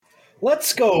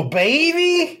Let's go,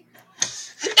 baby!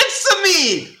 It's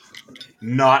me!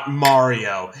 Not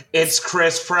Mario. It's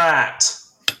Chris Pratt.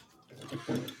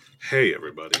 Hey,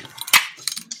 everybody.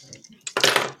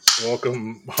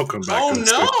 Welcome back to no!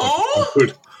 this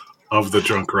episode of The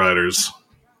Drunk Riders.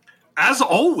 As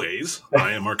always,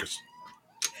 I am Marcus.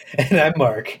 And I'm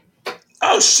Mark.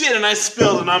 Oh, shit, and I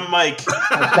spilled, and I'm Mike.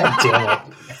 God damn it.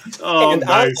 Oh, and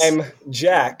nice. I'm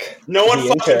Jack. No one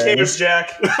fucking intern. cares,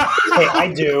 Jack. Hey,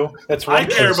 I do. That's one I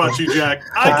care person. about you, Jack.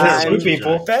 I care about you,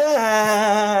 people.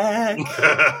 Jack.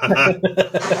 Back.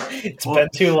 It's been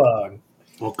too long.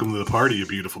 Welcome to the party, you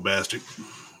beautiful bastard.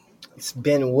 It's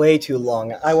been way too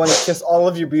long. I want to kiss all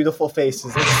of your beautiful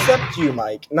faces, except you,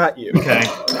 Mike. Not you. Okay.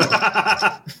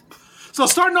 So,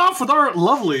 starting off with our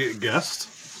lovely guest,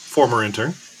 former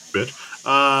intern, bitch.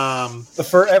 The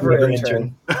forever Forever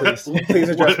intern. Please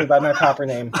address me by my proper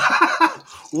name.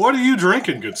 What are you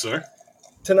drinking, good sir?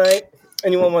 Tonight,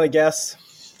 anyone want to guess?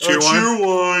 Cheer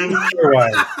wine? Sure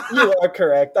wine. You are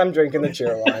correct. I'm drinking the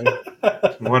cheer wine.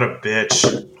 What a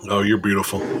bitch. Oh, you're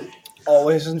beautiful.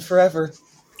 Always and forever.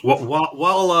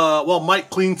 While Mike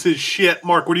cleans his shit,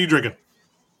 Mark, what are you drinking?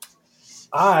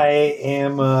 I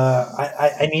am,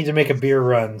 I need to make a beer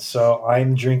run, so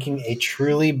I'm drinking a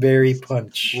Truly Berry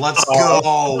Punch. Let's go.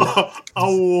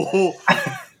 Oh,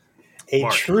 A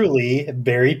Mark. Truly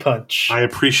Berry Punch. I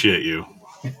appreciate you,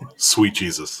 sweet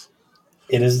Jesus.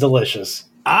 It is delicious.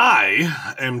 I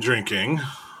am drinking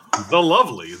the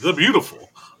lovely, the beautiful.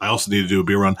 I also need to do a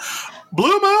beer run.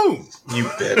 Blue Moon. You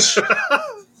bitch.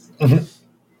 You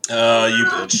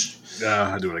bitch.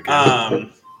 Yeah, I do it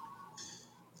again.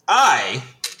 I,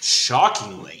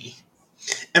 shockingly,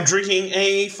 am drinking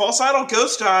a false idol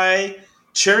ghost eye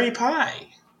cherry pie.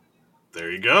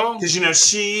 There you go. Because, you know,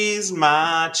 she's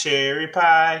my cherry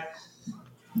pie.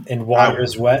 And water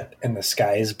is wet and the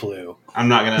sky is blue. I'm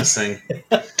not going to sing.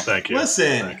 Thank you.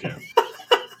 Listen. Thank you.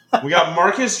 We got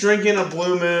Marcus drinking a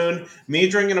Blue Moon, me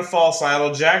drinking a false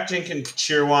idol, Jack drinking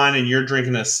cheer wine, and you're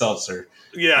drinking a seltzer.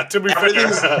 Yeah, to be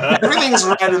Everything's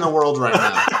right in the world right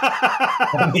now.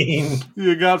 I mean,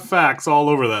 you got facts all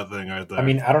over that thing right there.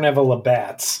 I don't have a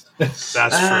Labatt's. That's true.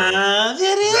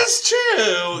 That is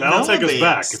true. That'll take us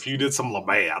back if you did some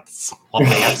Labatt's.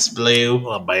 Labatt's blue.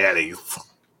 Labatties.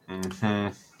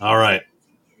 Mm-hmm. All right.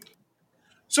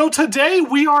 So today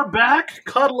we are back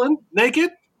cuddling naked.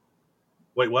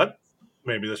 Wait, what?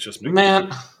 Maybe that's just me. Man.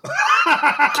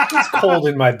 It's cold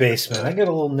in my basement. I got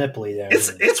a little nipply down here.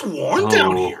 It's warm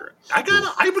down here. I get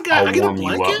a warm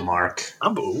blanket. you up, Mark.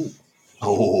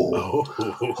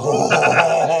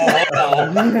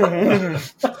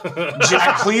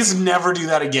 Jack, please never do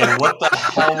that again. What the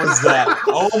hell was that?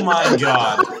 Oh my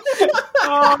god.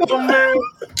 Oh man.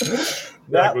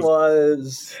 That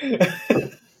was...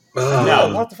 No.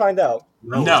 We'll have to find out.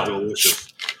 That No. was delicious.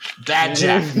 Bad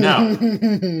Jack, no.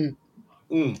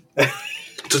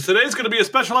 So today's going to be a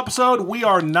special episode. We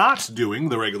are not doing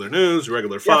the regular news,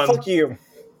 regular Yeah, fun. fuck you.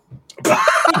 Wow,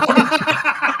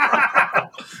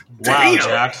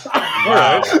 Jack. All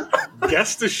right.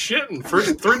 Guess the shit in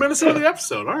first 3 minutes into the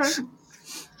episode. All right.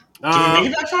 Can we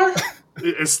make it that far?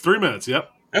 It's 3 minutes,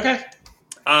 yep. Okay.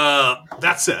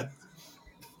 That said,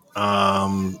 we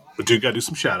do got to do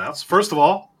some shout outs. First of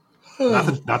all,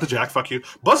 not the Jack, fuck you.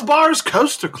 Buzz Bar's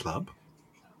Coaster Club.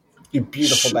 You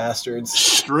beautiful bastards.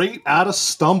 Straight out of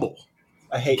Stumble.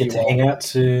 I hate Get you to all. hang out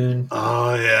soon.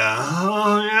 Oh,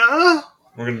 yeah.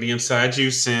 We're going to be inside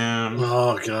you soon.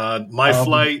 Oh, God. My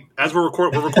flight, as we're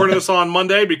recording this on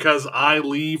Monday because I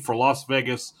leave for Las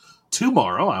Vegas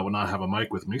tomorrow. I will not have a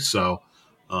mic with me. So,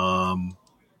 recording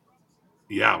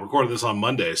this on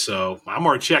Monday. So I'm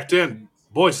already checked in.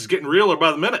 Boys, it's getting realer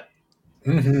by the minute.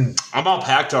 Mm-hmm. I'm all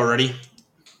packed already.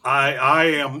 I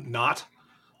am not.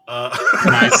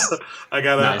 Nice. I'm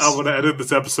gonna edit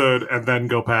this episode and then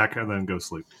go pack and then go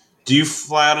sleep. Do you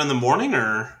fly out in the morning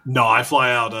or? No, I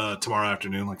fly out tomorrow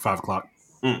afternoon, like 5 o'clock.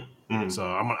 So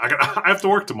I have to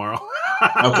work tomorrow.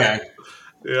 Okay.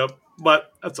 Yep,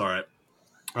 but that's all right.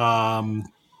 And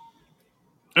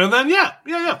then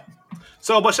yeah.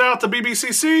 So, but shout out to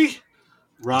BBCC,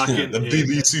 rocking The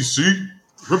BBCC.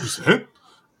 represent.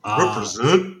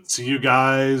 Represent. See you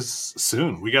guys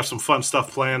soon. We got some fun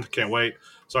stuff planned. Can't wait.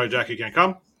 Sorry, Jackie can't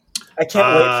come. I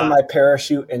can't wait for my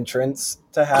parachute entrance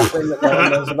to happen that no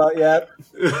one knows about yet.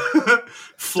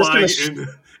 Flying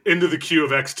into the queue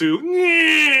of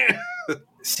X2.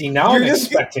 See, now I'm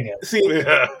expecting it. See,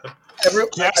 Yeah.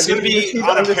 Jack's going to be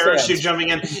on a parachute jumping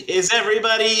in. Is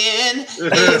everybody in? Is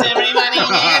everybody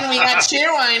in? We got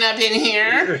cheer wine up in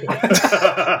here.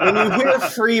 When you hear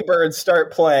Freebird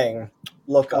start playing,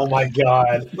 look up. Oh my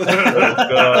god.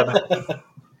 Oh,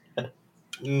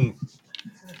 God.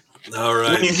 All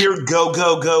right. When you hear go,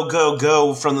 go, go, go,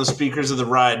 go from the speakers of the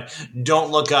ride,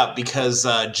 don't look up because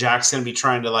Jack's going to be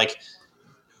trying to, like...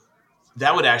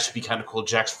 That would actually be kind of cool.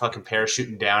 Jack's fucking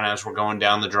parachuting down as we're going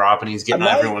down the drop, and he's getting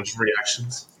everyone's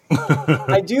reactions.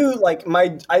 I do, like,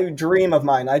 I dream of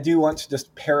mine. I do want to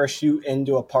just parachute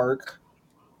into a park,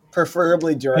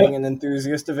 preferably during an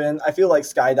enthusiast event. I feel like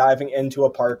skydiving into a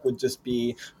park would just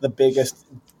be the biggest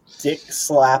dick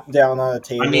slap down on a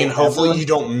table. I mean, hopefully you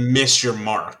don't miss your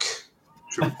mark.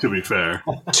 To be fair.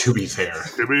 To be fair.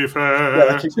 To be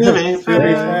fair.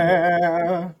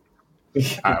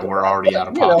 We're already out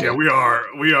of pocket. Yeah, we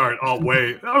are all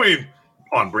way. I mean,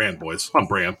 on brand, boys. On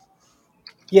brand.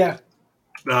 Yeah.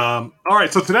 All right,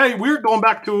 so today we're going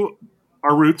back to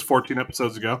our roots 14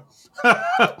 episodes ago.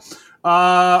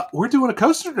 We're doing a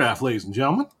coaster draft, ladies and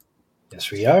gentlemen. Yes,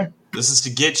 we are. This is to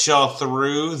get y'all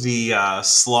through the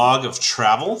slog of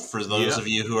travel for those of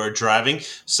you who are driving.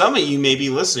 Some of you may be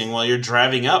listening while you're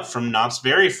driving up from Knott's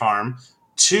Berry Farm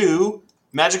to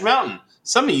Magic Mountain.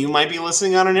 Some of you might be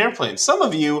listening on an airplane. Some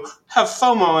of you have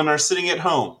FOMO and are sitting at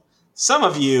home. Some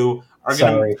of you are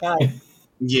going to...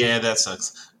 Yeah, that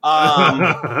sucks.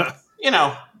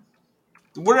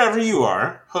 Wherever you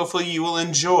are, hopefully you will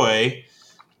enjoy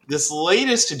this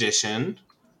latest edition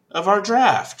of our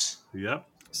draft. Yep.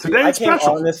 Today I came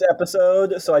on this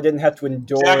episode, so I didn't have to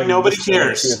endure. Jack, nobody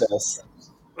cares. This.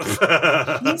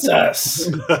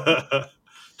 Jesus.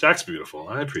 Jack's beautiful.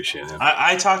 I appreciate him.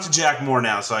 I talk to Jack more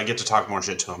now, so I get to talk more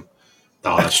shit to him.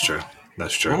 Oh, that's true.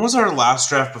 That's true. When was our last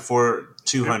draft before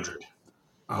 200?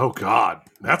 Oh, God.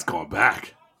 That's going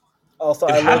back. Also,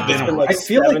 I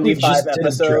feel like we just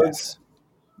episodes.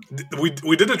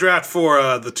 We did a draft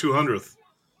for the 200th.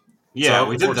 Yeah,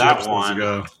 we did that one.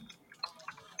 Ago.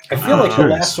 I feel like the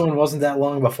last one wasn't that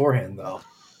long beforehand, though.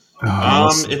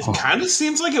 It kind of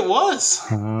seems like it was.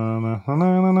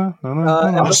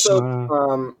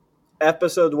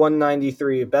 Episode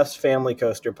 193, Best Family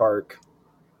Coaster Park.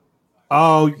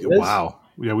 Oh, wow.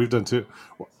 Yeah, we've done two.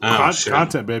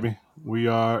 Content, baby. We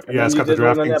are. Yeah, it's got the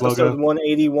DraftKings logo. Episode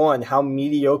 181, How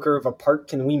Mediocre of a Park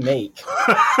Can We Make?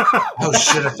 Oh,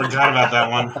 shit, I forgot about that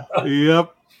one.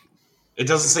 Yep. It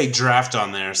doesn't say draft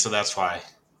on there, so that's why.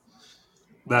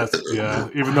 That's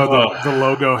even though the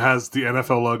logo has the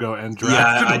NFL logo and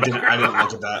draft. Yeah, I didn't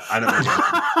look at that. I didn't look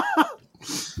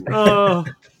at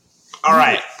that. All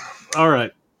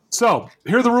right. So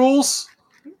here are the rules,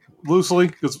 loosely,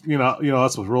 because you know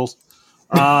that's what rules.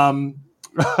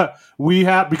 We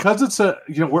have, because it's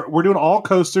we're doing all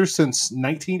coasters since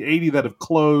 1980 that have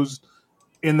closed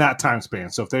in that time span.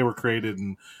 So if they were created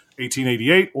in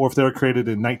 1888 or if they were created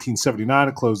in 1979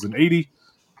 and closed in 80,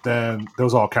 then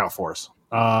those all count for us.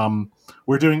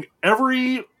 We're doing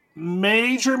every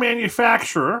major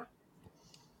manufacturer: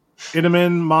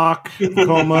 Intamin, Mach,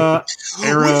 Coma,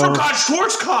 Aero. We forgot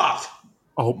Schwarzkopf.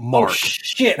 Oh, Mark! Oh,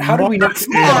 shit! How do we not?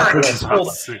 Mark! Hold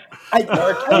on. I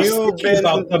was thinking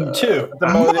about them too. The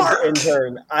motive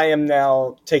intern. I am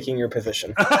now taking your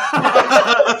position. Right,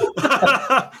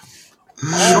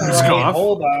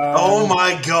 hold on. Oh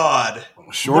my god!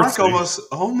 Shortsy. Mark almost.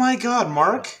 Oh my god,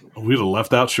 Mark! We'd have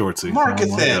left out Shortsy.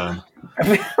 Markathan.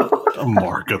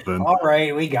 Markathan. All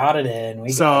right, we got it in.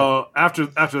 After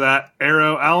that,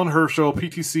 Aero, Alan Herschel,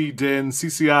 PTC, DIN,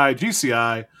 CCI,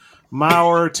 GCI,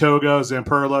 Maurer, Togo,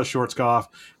 Zamperla, Schwarzkopf,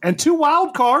 and 2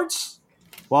 wild cards.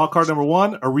 Wild card number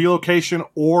 1, a relocation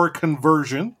or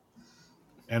conversion,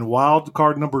 and wild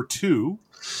card number 2,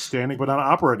 standing but not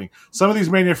operating. Some of these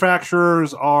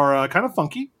manufacturers are kind of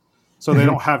funky, so they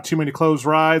don't have too many closed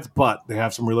rides, but they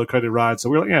have some relocated rides. So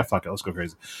we're like, yeah, fuck it, let's go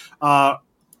crazy.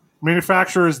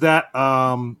 Manufacturers that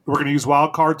we're going to use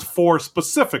wild cards for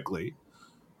specifically: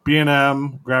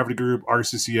 B&M, Gravity Group,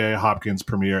 RCCA, Hopkins,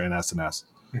 Premier, and S&S.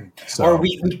 So, or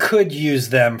we could use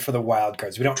them for the wild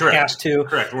cards. We don't have to.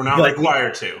 Correct. We're not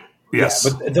required to. Yes,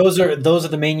 yeah, but those are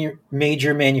the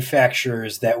major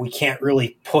manufacturers that we can't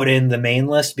really put in the main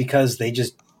list because they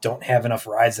just don't have enough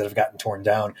rides that have gotten torn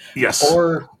down. Yes.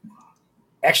 Or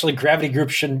actually, Gravity Group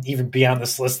shouldn't even be on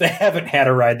this list. They haven't had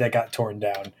a ride that got torn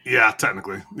down. Yeah,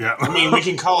 technically. Yeah. I mean, we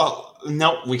can call it.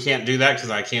 Nope, we can't do that because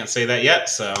I can't say that yet.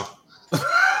 So.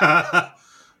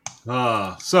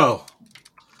 So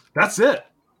that's it.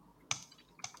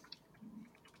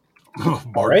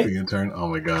 Bart the intern. Oh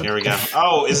my god. Here we go.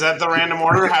 Oh, is that the random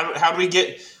order? How do we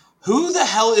get? Who the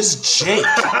hell is Jake?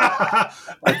 I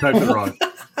typed it wrong.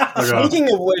 Speaking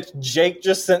of which, Jake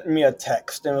just sent me a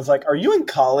text and was like, "Are you in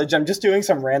college? I'm just doing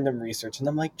some random research." And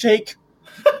I'm like, "Jake,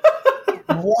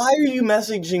 why are you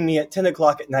messaging me at 10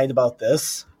 o'clock at night about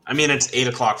this?" I mean, it's 8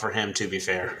 o'clock for him. To be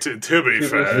fair. To be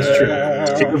fair. It's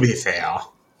true. To be fair.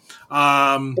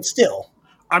 But still.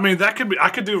 I mean, that could be. I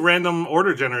could do random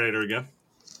order generator again.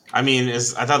 I mean, I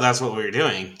thought that's what we were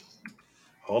doing.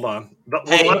 Hold on.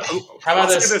 Hey, how about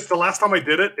this? The last time I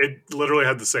did it, it literally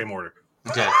had the same order.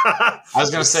 Okay. I was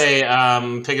going to say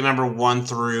pick a number 1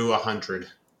 through 100.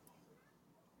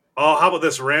 Oh, how about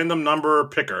this random number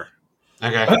picker?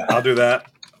 Okay. I'll do that.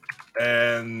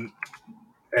 And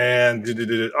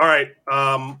all right.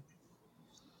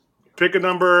 Pick a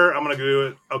number. I'm going to do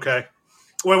it. Okay.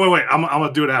 Wait. I'm going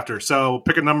to do it after. So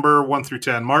pick a number 1 through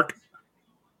 10. Mark?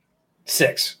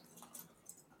 6.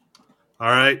 All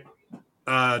right.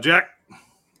 Jack?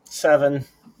 7.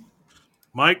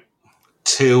 Mike?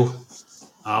 2.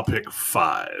 I'll pick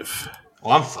 5.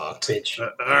 Well, I'm fucked. Bitch.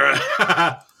 All right.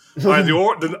 All right.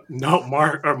 No,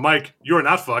 Mark or Mike, you're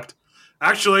not fucked.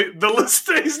 Actually, the list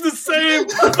stays the same.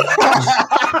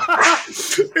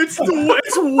 It's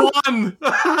 1.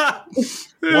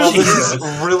 Well, this is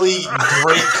really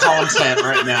great content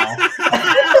right now.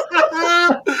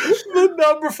 The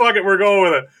number, fuck it, we're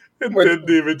going with it. It didn't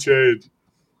even change.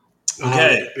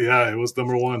 Okay. Yeah, it was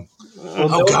number 1.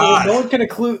 Well, God. No one can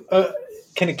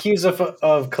accuse us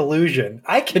of collusion.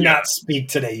 I cannot speak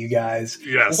today, you guys.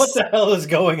 Yes. What the hell is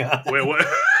going on? Wait, what?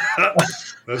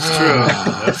 That's true.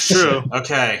 That's true.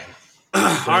 Okay. All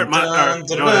right, go ahead.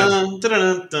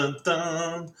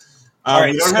 All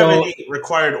right, we don't have any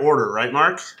required order, right,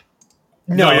 Mark?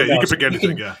 No, you can pick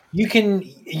anything.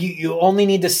 You only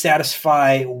need to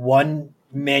satisfy one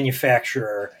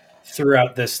manufacturer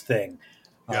throughout this thing.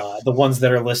 The ones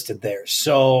that are listed there.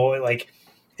 So, like,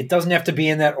 it doesn't have to be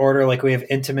in that order. Like, we have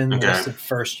Intamin listed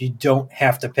first. You don't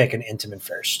have to pick an Intamin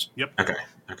first. Yep. Okay.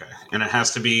 And it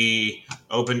has to be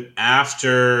open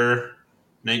after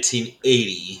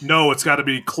 1980. No, it's got to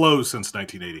be closed since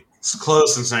 1980. It's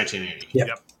closed since 1980.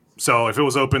 Yep. So if it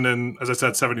was opened in, as I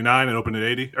said, 79 and opened in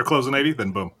 80 or closed in 80,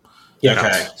 then boom. Yeah.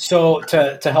 Okay. So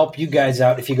to help you guys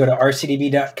out, if you go to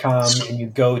rcdb.com and you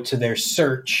go to their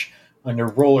search under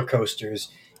roller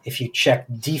coasters, if you check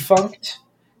Defunct,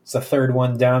 it's the third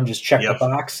one down, just check the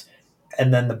box.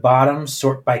 And then the bottom,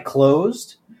 sort by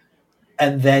closed.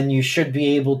 And then you should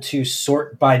be able to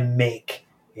sort by make.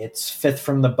 It's 5th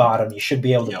from the bottom. You should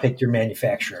be able to pick your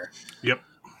manufacturer. Yep.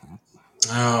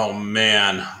 Oh,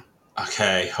 man.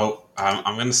 Okay.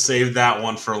 I'm going to save that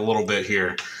one for a little bit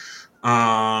here.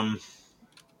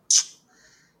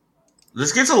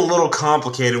 This gets a little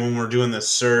complicated when we're doing this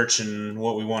search and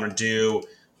what we want to do.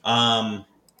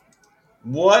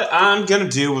 What I'm going to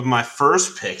do with my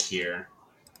first pick here,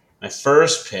 I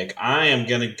am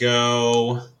going to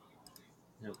go...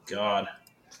 Oh, God.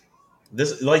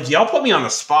 This, like, y'all put me on the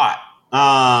spot.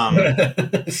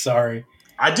 Sorry.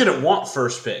 I didn't want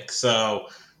first pick, so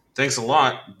thanks a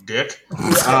lot, Dick.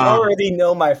 I already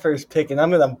know my first pick, and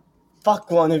I'm going to fuck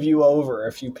one of you over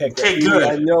if you pick it. Okay, good.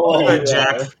 I know good,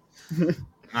 Jack.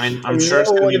 I'm sure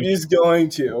it's one going of you's going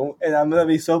to, and I'm going to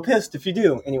be so pissed if you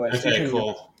do. Anyway. Okay,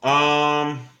 cool.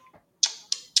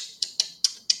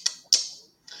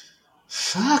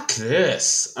 Fuck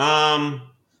this.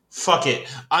 Fuck it.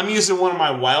 I'm using one of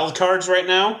my wild cards right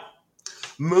now.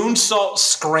 Moonsault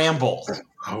Scramble.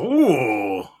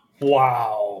 Oh.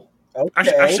 Wow.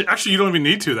 Okay. Actually, you don't even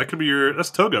need to. That could be that's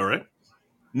Togo, right?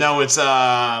 No, it's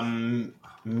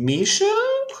Misha?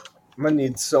 I'm going to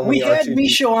need so many We had RTD.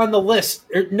 Misho on the list.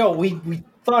 No, we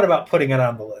thought about putting it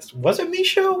on the list. Was it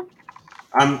Misho?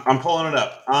 I'm pulling it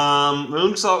up.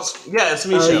 Moonsault. Yeah, it's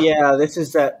Misha. Oh, yeah, this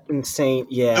is that insane.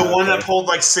 Yeah. The one that pulled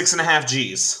like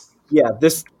 6.5 Gs. Yeah,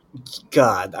 this.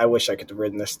 God, I wish I could have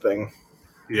ridden this thing.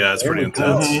 Yeah, it's pretty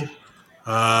intense.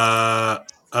 All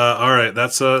right,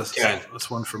 that's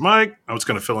one for Mike. I was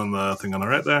going to fill in the thing on the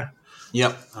right there.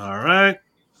 Yep. All right.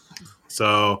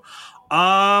 So,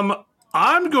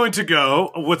 I'm going to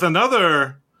go with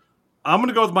another. I'm going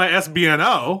to go with my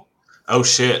SBNO. Oh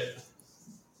shit.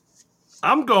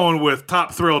 I'm going with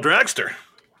Top Thrill Dragster.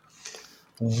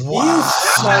 Wow.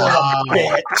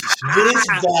 This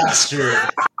bastard.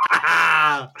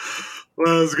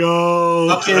 Let's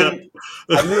go. Okay.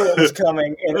 I knew it was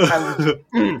coming,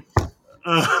 and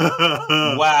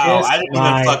Wow, I didn't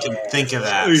even fucking think of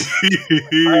that.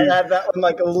 I had that one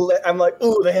like a little. I'm like,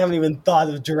 ooh, they haven't even thought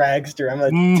of Dragster. I'm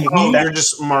like, Oh, you're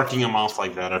just marking them off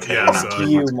like that. Okay. Yeah, so. so-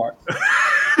 you, Mark.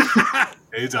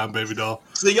 Anytime, baby doll.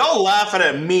 So y'all laughing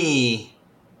at me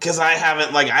because I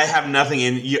have nothing,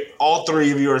 and all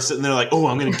three of you are sitting there like, oh,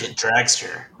 I'm gonna get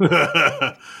Dragster.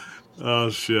 Oh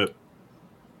shit!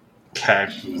 Okay.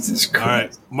 Jesus All right,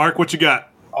 Christ. Mark, what you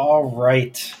got? All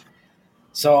right.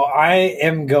 So I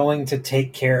am going to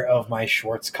take care of my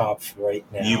Schwarzkopf right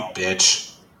now. You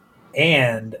bitch.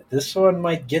 And this one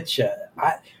might get you.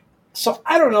 I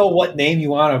don't know what name you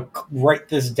want to write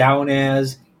this down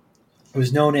as. It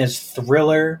was known as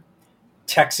Thriller,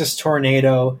 Texas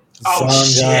Tornado,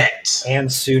 Zonga, and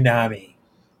Tsunami.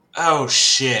 Oh,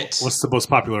 shit. What's the most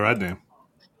popular ride name?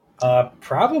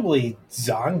 Probably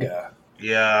Zonga.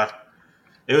 Yeah.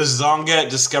 It was Zonga at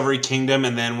Discovery Kingdom,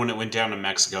 and then when it went down to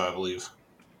Mexico, I believe.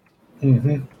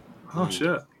 Mm-hmm. Oh,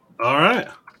 shit. All right.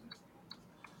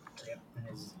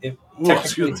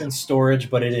 Technically, it's in storage,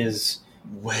 but it is...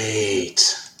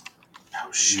 Wait.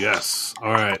 Oh, shit. Yes.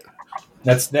 All right.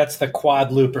 That's the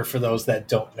quad looper for those that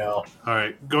don't know. All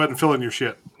right. Go ahead and fill in your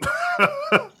shit. All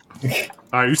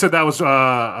right. You said that was,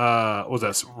 what was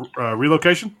that?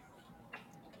 Relocation?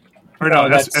 Or no,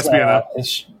 that's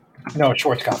SBNF. No,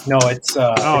 Schwarzkopf. No, it's...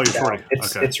 you're it's shorty.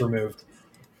 Okay. It's removed.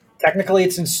 Technically,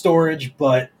 it's in storage,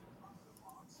 but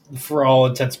for all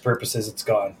intents and purposes, it's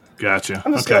gone. Gotcha.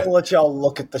 I'm just going to let y'all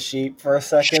look at the sheet for a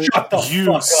second. Shut the You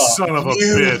fuck up. son of a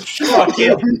bitch.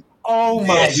 Fucking... Oh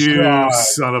my You god.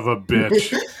 son of a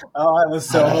bitch. Oh, I was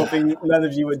so hoping none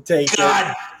of you would take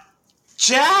God.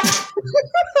 Jack!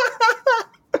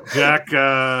 Jack,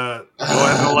 go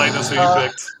ahead and enlighten us who you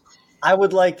picked. I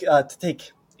would like to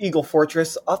take Eagle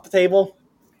Fortress off the table.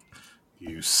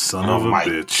 You son of a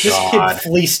bitch. This kid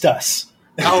fleeced us.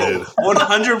 Oh,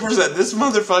 100%. This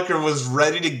motherfucker was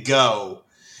ready to go.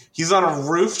 He's on a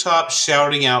rooftop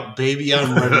shouting out, "Baby,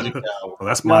 I'm ready to go." Well,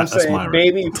 that's You know my, what I'm that's saying? my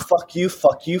Baby, fuck you,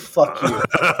 fuck you, fuck you.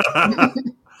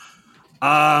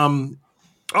 All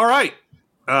right.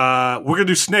 We're going to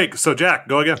do Snake. So, Jack,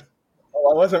 go again.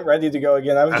 Oh, I wasn't ready to go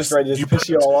again. I was just ready to piss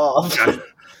you all off.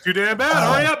 Too damn bad.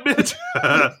 Hurry up, bitch.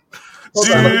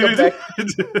 Hold on, let me go back.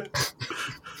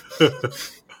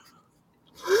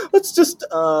 Let's just,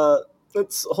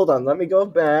 hold on. Let me go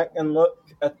back and look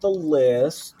at the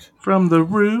list. From the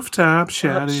rooftop,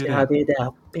 shout it out,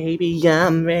 baby,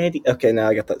 I'm ready. Okay, now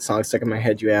I got that song stuck in my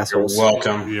head, you assholes. You're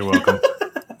welcome. You're welcome.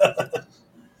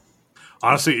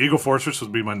 Honestly, Eagle Fortress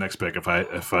would be my next pick if I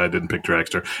didn't pick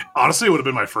Dragster. Honestly, it would have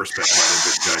been my first pick if I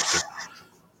didn't pick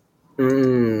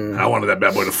Dragster. I wanted that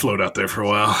bad boy to float out there for a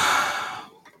while.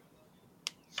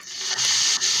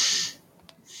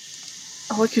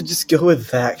 Oh, I could just go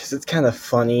with that because it's kind of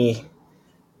funny.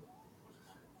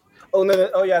 Oh, no.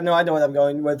 Oh, yeah, no, I know what I'm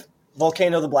going with.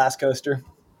 Volcano the Blast Coaster.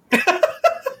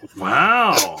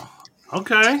 Wow.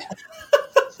 Okay.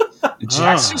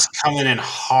 Jack's just coming in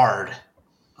hard.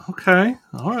 Okay.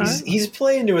 All right. He's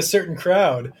playing to a certain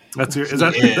crowd. That's your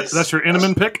that's your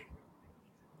Inman pick?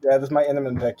 Yeah, that's my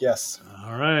Inman pick, yes.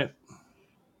 All right.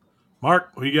 Mark,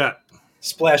 what you got?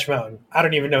 Splash Mountain. I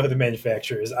don't even know who the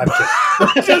manufacturer is. I'm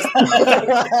kidding.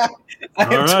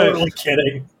 I'm totally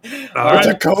kidding. All right. It's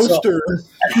a coaster.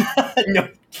 No,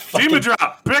 Demon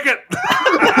drop. Pick it.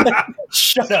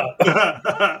 Shut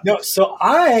up. No, so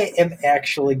I am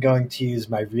actually going to use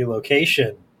my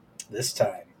relocation this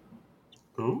time.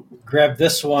 Ooh. Grab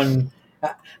this one.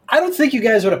 I don't think you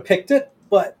guys would have picked it,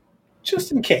 but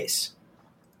just in case.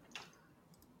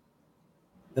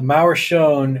 The Maurer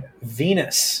shown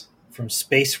Venus from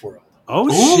Space World. Oh,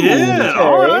 Ooh, shit. okay.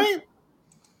 All right.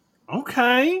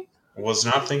 Okay. Was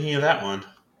not thinking of that one.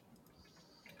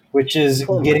 Which is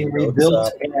Pull my getting notes rebuilt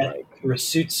up, at like-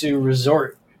 Rasutsu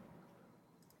Resort.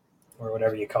 Or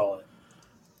whatever you call it.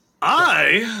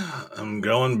 I am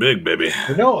going big, baby.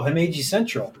 Or no, Himeji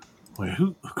Central. Wait,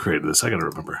 who created this? I gotta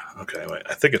remember. Okay, wait.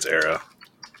 I think it's Arrow.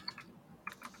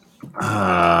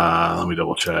 Let me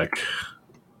double check.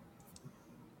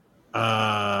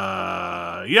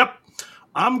 Yep.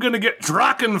 I'm gonna get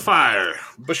Drachenfire.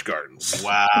 Busch Gardens.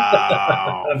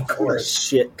 Wow. Of course.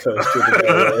 Shit coaster to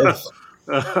go with.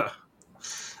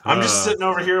 I'm just sitting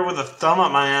over here with a thumb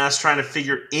up my ass trying to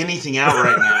figure anything out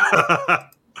right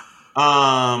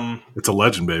now. It's a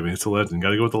legend, baby. It's a legend.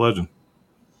 Gotta go with the legend.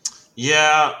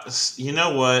 Yeah, you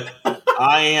know what?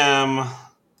 I am...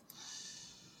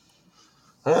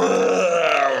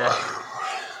 I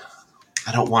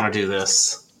don't want to do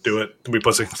this. Do it. Don't be a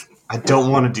pussy. I don't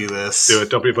want to do this. Do it.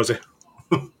 Don't be a pussy.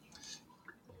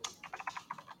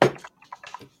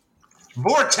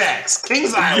 Vortex,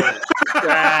 Kings Island.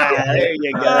 There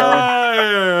you go.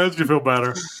 That makes you feel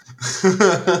better.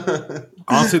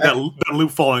 Honestly, that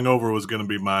loop falling over was going to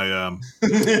be my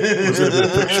was going to be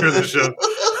a picture of the show.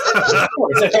 Of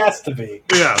course, it has to be.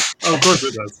 Yeah, of course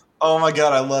it does. Oh my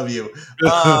god, I love you.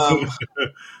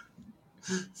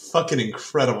 Fucking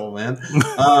incredible, man.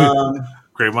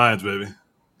 Great minds, baby.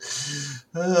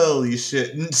 Holy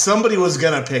shit. Somebody was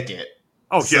going to pick it.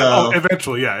 Oh, yeah. Oh,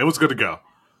 eventually, yeah. It was good to go.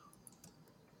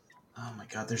 Oh my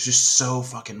god, there's just so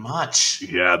fucking much.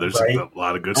 Yeah, there's a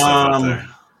lot of good stuff out there.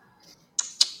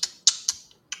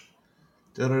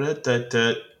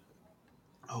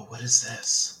 Oh, what is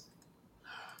this?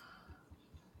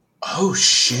 Oh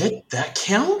shit, that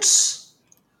counts?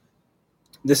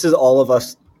 This is all of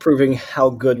us proving how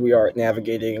good we are at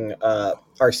navigating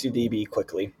RCDB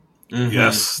quickly. Mm-hmm.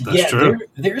 Yes, that's true.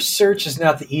 Their search is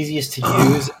not the easiest to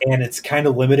use, and it's kind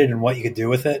of limited in what you could do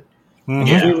with it. Mm-hmm.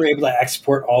 If we were able to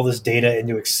export all this data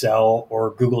into Excel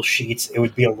or Google Sheets, it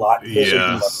would be a lot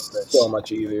so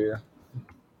much easier.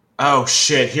 Oh,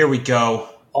 shit. Here we go.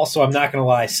 Also, I'm not going to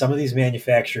lie. Some of these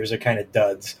manufacturers are kind of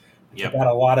duds. Yep. They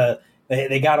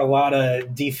got a lot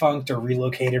of defunct or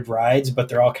relocated rides, but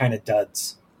they're all kind of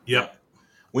duds. Yep.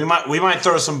 We might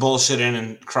throw some bullshit in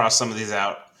and cross some of these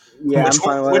out. Yeah,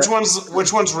 which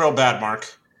one's real bad,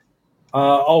 Mark?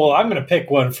 I'm going to pick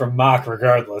one from Mock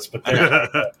regardless, but they're kind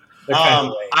of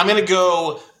lame. I'm going to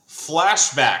go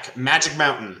Flashback, Magic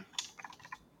Mountain.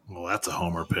 Well, that's a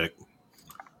homer pick.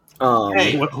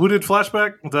 Hey, who did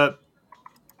Flashback? That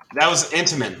was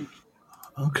Intamin.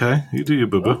 Okay, you do your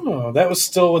boo-boo. Oh, that was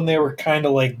still when they were kind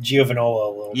of like Giovanola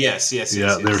a little bit. Yes.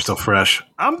 Yeah, they were still fresh.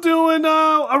 I'm doing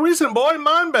a recent boy,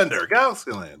 Mindbender,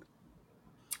 Galaxyland.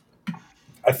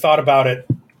 I thought about it.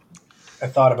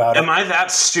 Am I that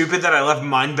stupid that I left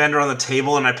Mindbender on the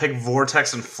table and I picked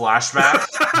Vortex and Flashback?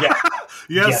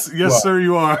 Yeah. Yes, sir,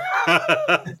 you are.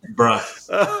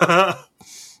 Bruh.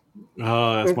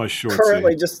 Oh, that's my short.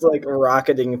 Currently, just like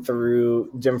rocketing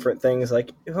through different things.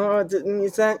 Like, is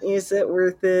that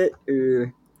worth it?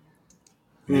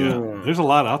 Yeah, there's a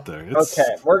lot out there.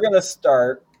 Okay, we're gonna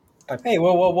start. Hey,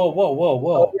 whoa!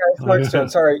 Oh, yeah, it's Mark's turn.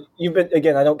 Sorry, you've been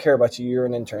again. I don't care about you. You're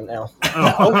an intern now.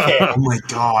 Okay. Oh my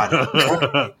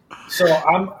god. So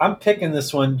I'm picking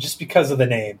this one just because of the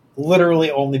name. Literally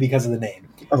only because of the name.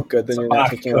 Oh, good. Then you're not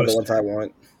picking one of the ones I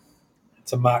want.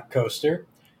 It's a mock coaster.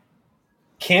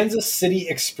 Kansas City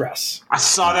Express. I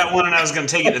saw that one and I was going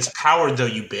to take it. It's powered, though,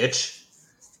 you bitch.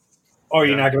 Oh,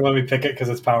 you're not going to let me pick it because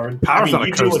it's powered? Power's not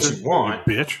a coaster. Do what you want.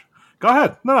 You bitch. Go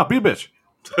ahead. No, be a bitch.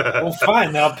 Well,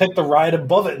 fine. Then I'll pick the ride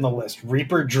above it in the list.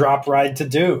 Reaper Drop Ride to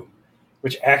Do,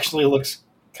 which actually looks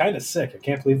kind of sick. I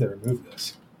can't believe they removed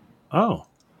this. Oh.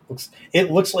 It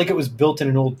looks like it was built in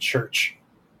an old church.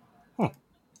 Huh.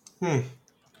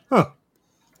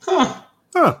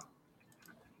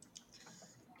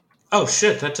 Oh,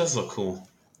 shit. That does look cool.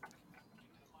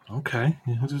 Okay.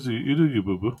 You do you,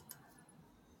 boo-boo.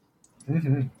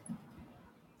 Mm-hmm.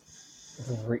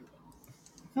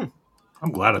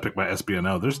 I'm glad I picked my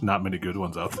SBNO. There's not many good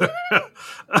ones out there.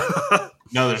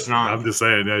 No, there's not. I'm just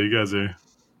saying. Yeah, you guys are.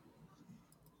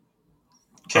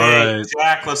 Okay, right.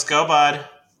 Jack, let's go, bud.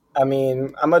 I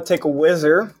mean, I'm gonna take a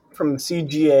Whizzer from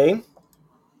CGA.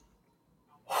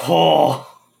 Oh.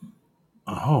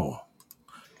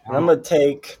 And I'm gonna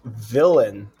take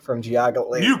Villain from Geauga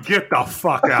Lake. You get the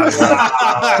fuck out of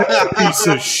here, piece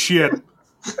of shit.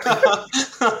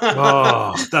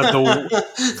 Oh, that's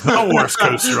the worst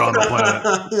coaster on the planet.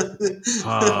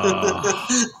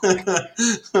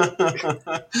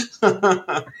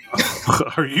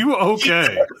 Are you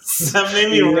okay? That made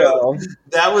me real.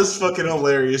 That was fucking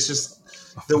hilarious. Just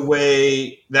the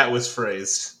way that was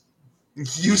phrased.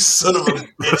 You son of a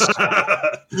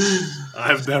bitch.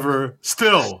 I've never,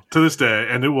 still to this day,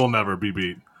 and it will never be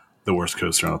beat, the worst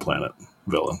coaster on the planet,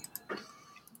 Villain.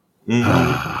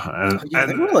 Mm-hmm.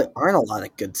 There really aren't a lot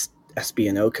of good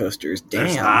SBNO coasters. Damn.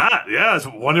 There's not. Yeah, I was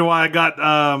wondering why I got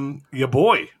your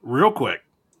boy real quick.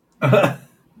 That's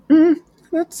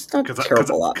not a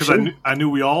terrible option. Because I knew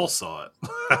we all saw it.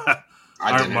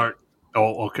 I didn't. Mark.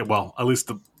 Oh, okay. Well, at least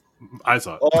I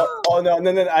saw it. Oh no!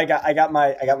 I got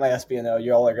my SBNO.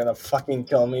 Y'all are gonna fucking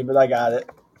kill me, but I got it.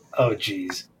 Oh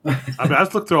jeez. I mean, I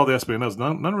just looked through all the SBNOs.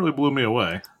 None really blew me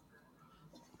away.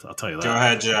 I'll tell you that. Go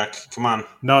ahead, Jack. Come on.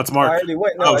 No, it's Mark. I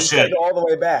just gotta go all the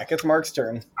way back. It's Mark's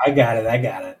turn. I got it.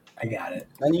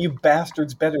 And you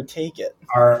bastards better take it.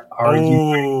 Are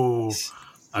you?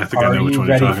 I think I know which one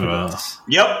you're talking about.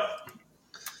 Yep.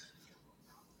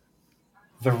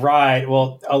 The ride.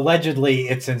 Well, allegedly,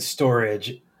 it's in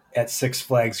storage at Six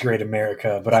Flags Great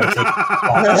America, but I'm taking.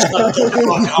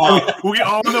 We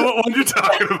all know what one you're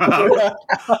talking about.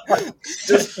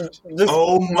 just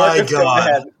oh my Marcus, god. Go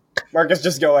ahead. Marcus,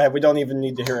 just go ahead. We don't even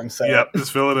need to hear him say it. Yep,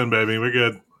 just fill it in, baby. We're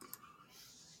good.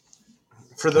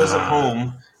 For those at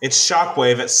home, it's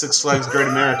Shockwave at Six Flags Great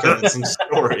America that's in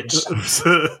storage.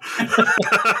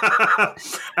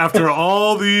 After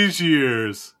all these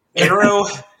years.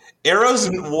 Arrow's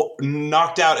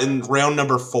knocked out in round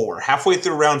number 4. Halfway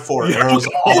through round 4, Arrow's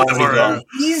already gone.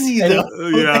 Easy though.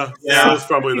 Yeah, it's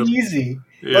probably the easy.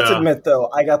 Yeah. Let's admit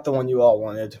though, I got the one you all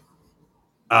wanted.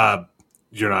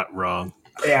 You're not wrong.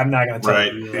 Yeah, I'm not going to tell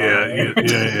you.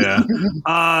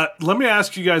 Yeah. Let me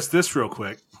ask you guys this real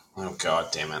quick. Oh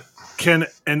god, damn it! Can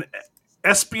an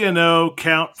SBNO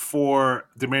count for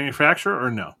the manufacturer or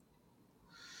no?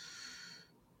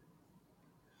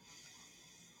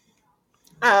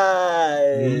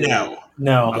 No.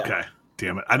 No. Okay.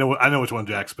 Damn it. I know which one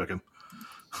Jack's picking.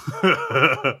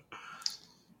 Yeah.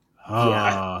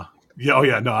 Yeah. Oh,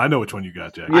 yeah. No, I know which one you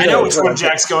got, Jack. I know which one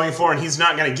Jack's going for, and he's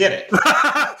not going to get it.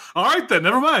 All right, then.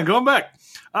 Never mind. Going back.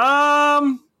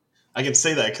 I can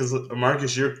say that because,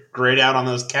 Marcus, you're grayed out on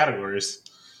those categories.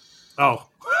 Oh.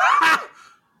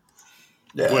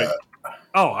 Wait.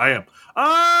 Oh, I am.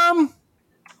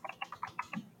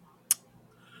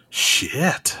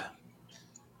 Shit.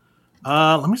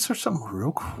 Let me search something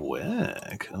real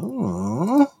quick.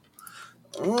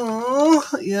 Oh,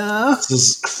 yeah. This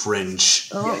is cringe.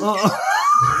 This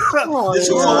Oh, was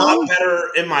a lot better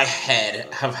in my head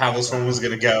of how this one was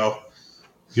going to go.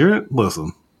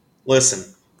 Listen.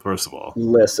 First of all.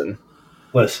 Listen.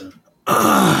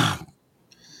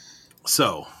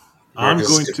 So, I'm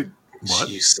going to... What?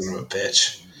 You son of a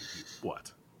bitch.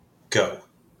 What? Go.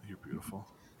 You're beautiful.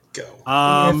 Go.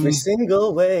 Every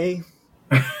single way.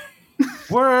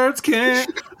 Words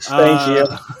can't... Thank you.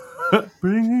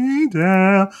 Bring me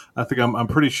down. I think I'm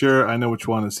pretty sure I know which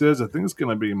one this is. I think it's going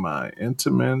to be my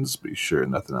Intamins. Be sure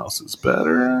nothing else is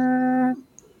better.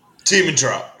 Demon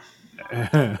Drop.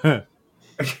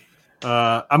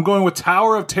 I'm going with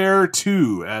Tower of Terror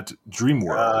 2 at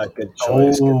DreamWorld. Good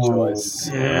choice. Good choice.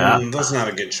 Yeah. That's not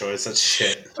a good choice. That's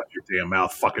shit. Shut your damn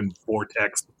mouth, fucking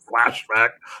vortex flashback.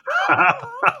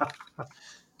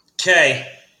 Okay.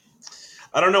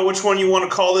 I don't know which one you want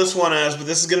to call this one as, but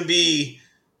this is going to be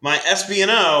my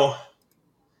SB&O,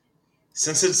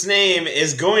 since its name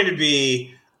is going to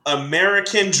be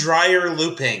American Dryer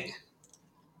Looping.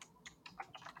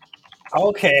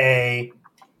 Okay.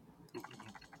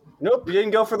 Nope, you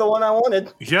didn't go for the one I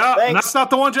wanted. Yeah, Thanks. that's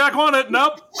not the one Jack wanted.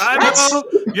 Nope. I know.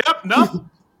 Yep. Nope.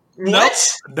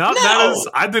 What? Nope. No. That is.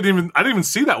 I didn't even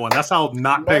see that one. That's how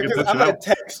not paying Marcus, attention. I'm going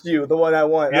to text you the one I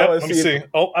want. Yep, I let me see.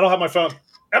 Oh, I don't have my phone.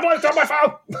 Emily, it's on my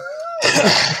phone.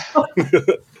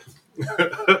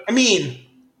 I mean,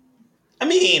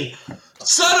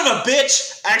 son of a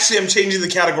bitch. Actually, I'm changing the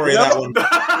category of that one.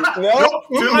 No.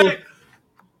 Too late.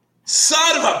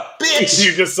 Son of a bitch.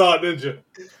 You just saw it, didn't you?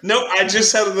 Nope, I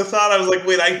just had the thought. I was like,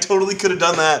 wait, I totally could have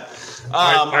done that.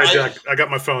 All right, Jack. I got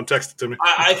my phone. Text it to me.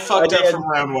 I fucked up from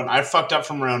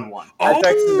round one.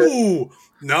 Oh,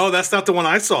 no, that's not the one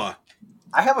I saw.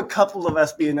 I have a couple of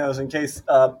SB&Os in case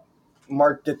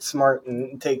Mark gets smart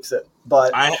and takes it.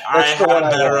 But I had a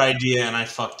better idea and I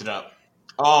fucked it up.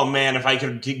 Oh man, if I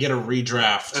could get a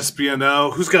redraft.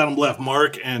 SB&O. Who's got them left?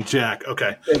 Mark and Jack.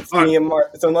 Okay. It's me and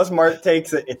Mark. So unless Mark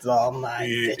takes it, it's all mine.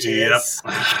 Bitches.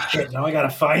 Yep. Shit, now I gotta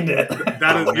find it.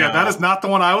 That is not the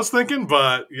one I was thinking,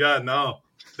 but yeah, no.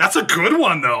 That's a good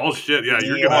one though. Oh shit, yeah,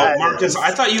 you're good. Marcus,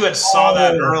 I thought you had saw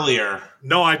that earlier.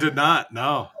 No, I did not.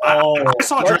 No. I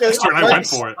saw Dragster and I went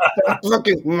for it. Stop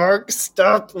looking, Mark.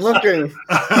 Stop looking.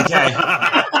 Okay.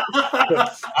 All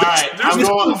right. There's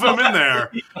two of them in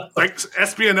there. Like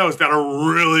SB&Os that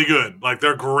are really good. Like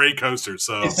they're great coasters.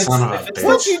 So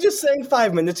Weren't you just saying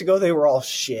 5 minutes ago they were all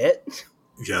shit?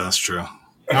 Yeah, that's true. All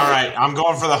right, I'm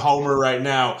going for the homer right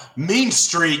now. Mean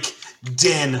Streak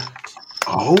Den.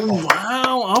 Oh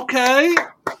wow! Okay.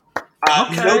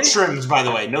 No trims, by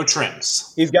the way. No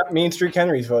trims. He's got Mean Streak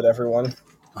Henry's vote, everyone.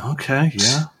 Okay,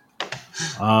 yeah.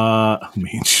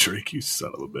 Mean Streak, you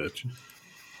son of a bitch.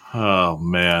 Oh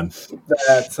man,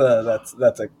 that's a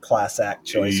class act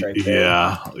choice right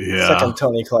there. Yeah. Second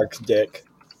Tony Clark's dick.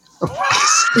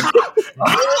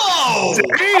 Oh,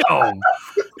 damn!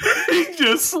 He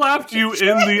just slapped you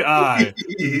in the eye.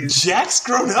 Jack's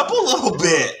grown up a little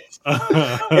bit.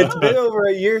 It's been over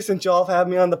a year since y'all have had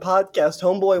me on the podcast.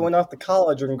 Homeboy went off to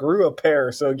college and grew a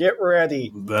pair, so get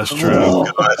ready. That's true. Oh,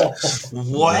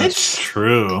 what? That's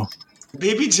true.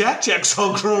 Baby Jack's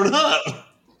all grown up.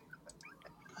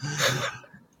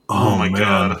 Oh my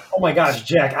god. Oh my gosh,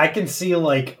 Jack, I can see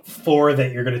like 4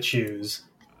 that you're gonna choose.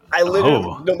 I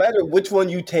literally, no matter which one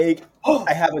you take,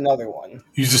 I have another one.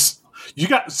 You're just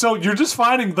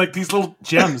finding like these little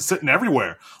gems sitting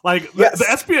everywhere. Like the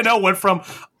SB&O went from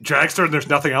Dragster and there's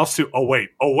nothing else to oh wait.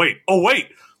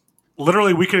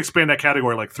 Literally, we could expand that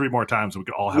category like 3 more times and we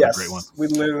could all have a great one. We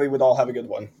literally would all have a good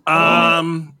one.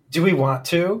 Do we want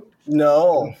to?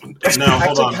 No.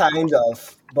 Hold on. Kind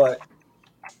of, but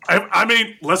I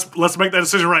mean, let's make that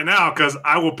decision right now because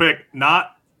I will pick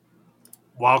not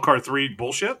Wildcard 3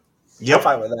 bullshit. Yep. I'm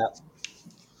fine with that.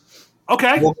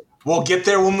 Okay. We'll get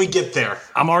there when we get there.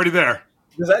 I'm already there.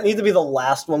 Does that need to be the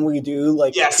last one we do?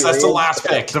 Like, yes, that's the last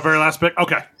pick. The very last pick?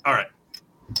 Okay. All right.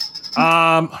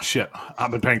 Shit.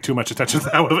 I've been paying too much attention to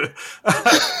that one.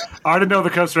 I already know the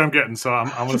coaster I'm getting, so I'm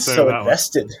going to say so that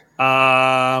invested.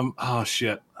 one. Oh,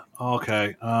 shit.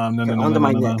 Okay. On to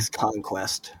my next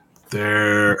conquest.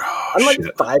 There. I'm like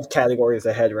 5 categories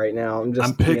ahead right now.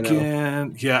 I'm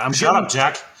picking. Yeah, I'm. Shut up,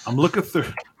 Jack. I'm looking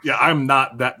through. Yeah, I'm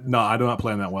not that. No, I do not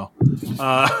plan that well.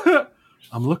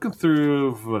 I'm looking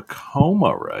through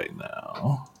Vekoma right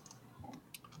now,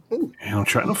 and I'm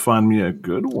trying to find me a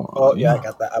good one. Oh yeah, I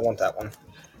got that. I want that one.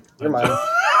 You're mine.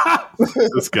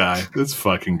 This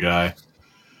fucking guy.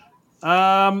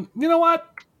 You know what?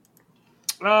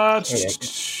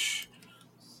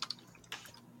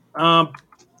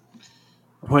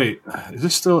 Wait, is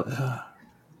this still?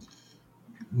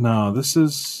 No, this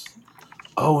is.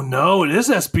 Oh no, it is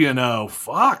SPNO.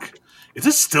 Fuck. Is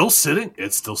it still sitting?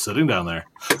 It's still sitting down there.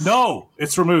 No,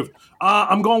 it's removed.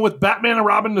 I'm going with Batman and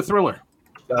Robin the Thriller.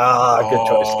 Good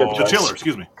choice. Good The choice. Chiller,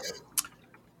 excuse me.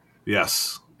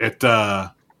 Yes. It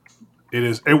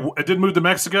is. It did move to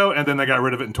Mexico, and then they got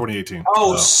rid of it in 2018.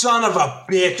 Oh, son of a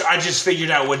bitch. I just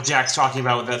figured out what Jack's talking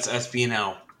about. That's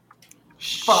SBNL.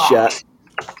 Shut.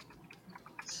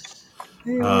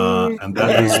 And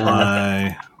that is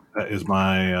my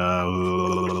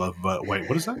wait,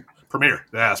 what is that? Premiere.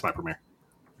 That's my Premiere.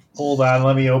 Hold on,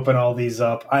 let me open all these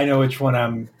up. I know which one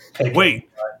I'm picking. Wait.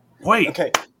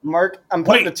 Okay, Mark, I'm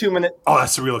playing the 2-minute. Oh,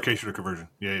 that's the relocation or conversion.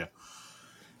 Yeah.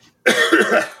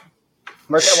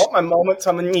 Mark, I want my moment,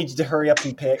 so I'm going to need you to hurry up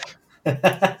and pick.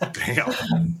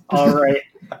 Damn. All right.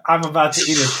 I'm about to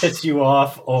either piss you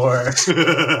off or...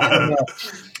 I don't know.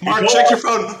 Mark, check your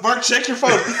phone. Mark, check your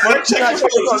phone. Mark, check your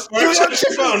phone. Mark, check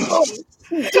your phone.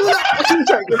 Do not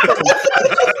check your phone.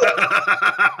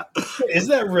 Is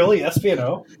that really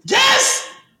SPNO? Yes!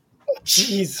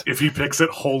 Jeez. If he picks it,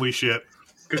 holy shit.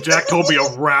 Because Jack told me a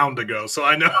round ago, so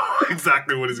I know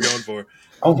exactly what he's going for.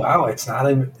 Oh wow, it's not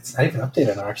even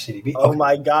updated on RCDB. Oh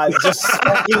my god, just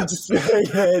fucking say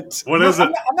it. What is it?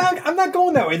 I'm not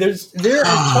going that way. There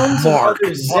are tons of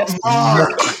other zips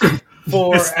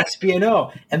for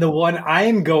SPNO, and the one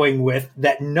I'm going with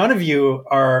that none of you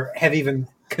have even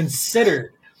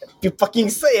considered. You fucking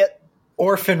say it.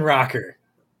 Orphan Rocker.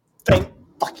 Thank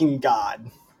fucking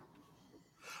god.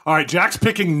 All right, Jack's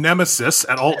picking Nemesis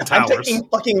at Alton Towers. I'm picking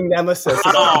fucking Nemesis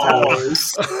at Alton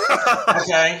Towers.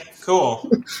 Okay, cool.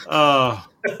 Not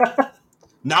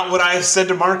what I said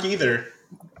to Mark either.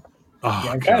 Oh,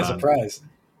 I'm kind of surprised.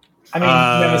 I mean,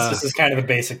 Nemesis is kind of the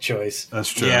basic choice. That's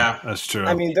true. Yeah. That's true.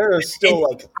 I mean, there are still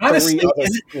honestly, 3 other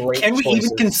great can we choices.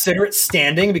 even consider it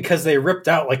standing because they ripped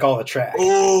out all the track?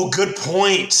 Oh, good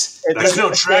point. There's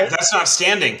no track. That's not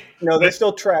standing. No, they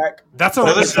still track.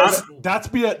 That'd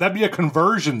be a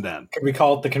conversion then. Could we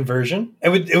call it the conversion? It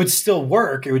would still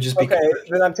work. It would just be Okay, conversion.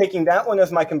 then I'm taking that one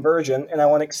as my conversion, and I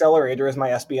want Accelerator as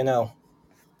my SBNO.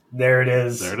 There it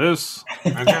is.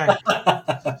 Okay.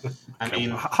 I mean,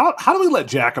 how do we let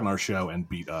Jack on our show and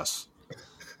beat us?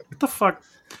 What the fuck?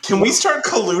 can we start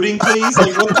colluding, please?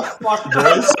 Like, what the fuck,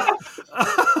 boys?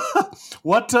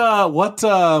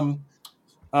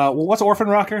 What's Orphan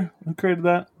Rocker? Who created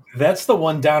that? That's the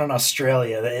one down in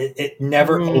Australia. It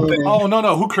never opened. Oh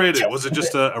no! Who created it? Was it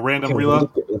just a random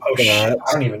reload? Oh shit!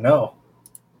 I don't even know.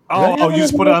 Oh, you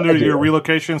just put it under your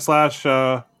relocation /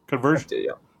 conversion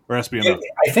or SBNO?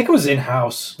 I think it was in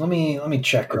house. Let me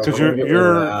check. Because real quick.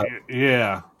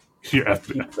 you're Keep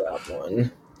that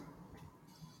one.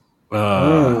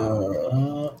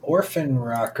 Orphan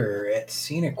Rocker at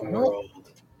Scenic World.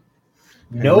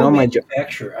 No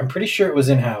manufacturer. I'm pretty sure it was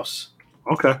in house.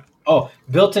 Okay. Oh,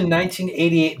 built in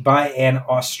 1988 by an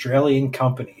Australian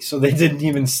company. So they didn't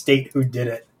even state who did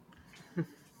it.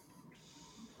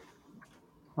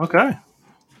 Okay.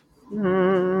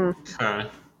 Okay.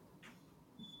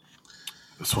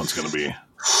 This one's gonna be a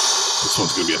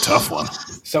tough one.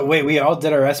 So wait, we all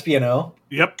did our SPNO?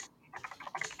 Yep.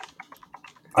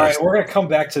 All right, we're going to come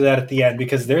back to that at the end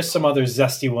because there's some other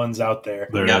zesty ones out there.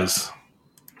 There is.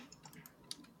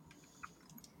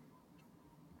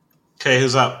 Okay,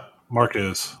 who's up? Mark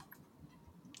is.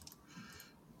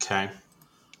 Okay.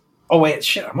 Oh, wait,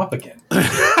 shit, I'm up again.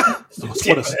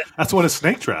 That's what a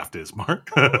snake draft is, Mark.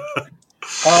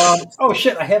 Oh,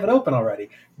 shit, I have it open already.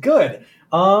 Good.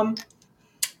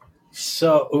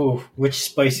 Which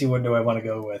spicy one do I want to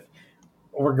go with?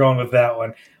 We're going with that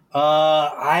one.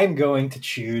 I'm going to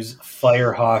choose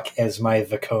Firehawk as my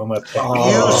Vekoma pick.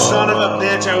 You son of a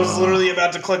bitch. I was literally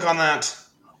about to click on that.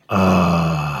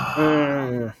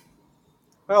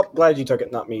 Well, glad you took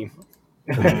it, not me.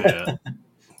 Yeah.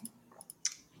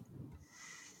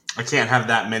 I can't have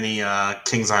that many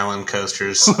Kings Island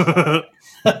coasters.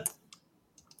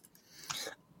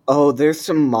 Oh, there's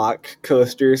some mock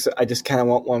coasters. I just kind of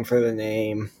want one for the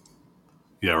name.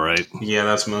 Yeah, right. Yeah,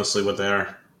 that's mostly what they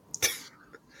are.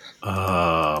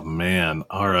 Oh, man.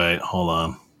 All right, hold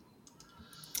on.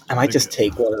 I might just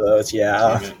take one of those,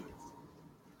 yeah.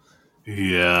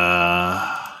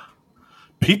 Yeah.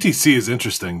 PTC is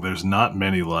interesting. There's not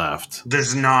many left.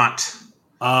 There's not.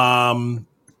 I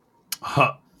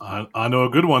know a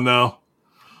good one though.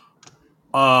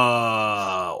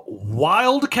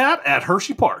 Wildcat at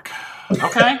Hershey Park.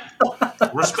 Okay.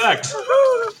 Respect.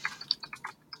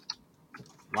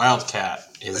 Wildcat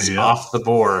is off the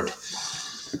board.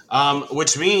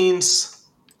 Which means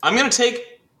I'm going to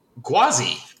take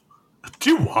Gwazi.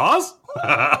 You was?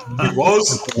 You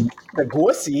was? The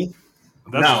Gwissy.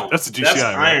 That's a GCI, that's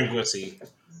right? Iron Gwissy.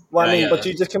 Well, I mean, but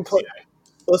you just can put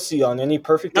Ussy on any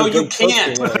perfect. No, you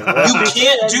can't. You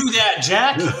can't do that,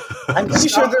 Jack. I'm pretty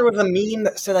sure there was a meme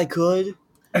that said I could.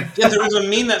 Yeah, there was a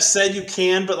meme that said you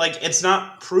can, but like it's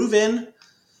not proven.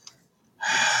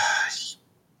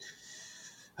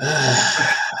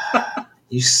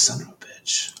 You son of a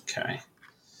bitch. Okay.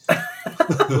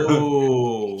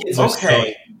 Ooh.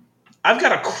 Okay. I've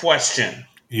got a question.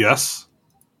 Yes.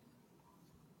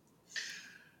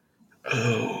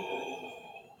 Oh.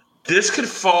 This could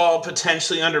fall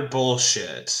potentially under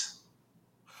bullshit.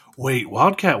 Wait,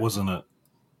 Wildcat wasn't it?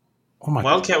 Oh my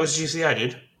Wildcat was GCI,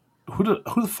 dude. Who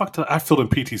the fuck did I filled in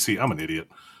PTC? I'm an idiot.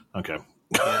 Okay.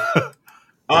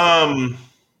 Yeah.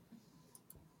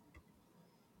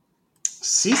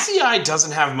 CCI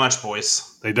doesn't have much,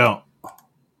 boys. They don't.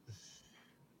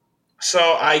 So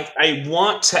I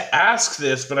want to ask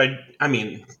this, but I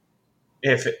mean,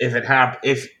 if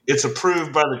it's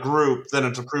approved by the group, then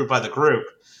it's approved by the group.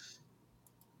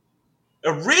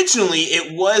 Originally,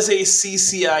 it was a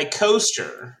CCI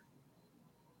coaster,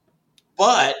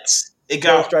 but it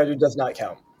got. Ghost Rider does not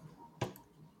count.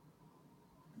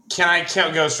 Can I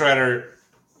count Ghost Rider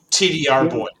TDR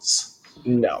boys?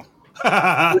 No.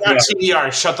 Not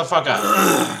TDR. Shut the fuck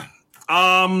up.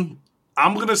 I'm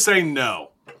gonna say no.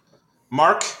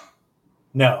 Mark?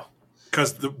 No.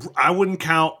 Because I wouldn't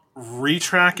count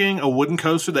retracking a wooden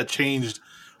coaster that changed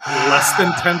less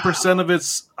than 10% of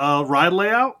its ride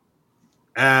layout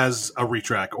as a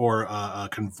retrack or a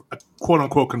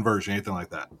quote-unquote conversion, anything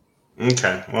like that.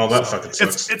 Okay. Well, that fucking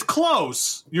sucks. It's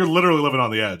close. You're literally living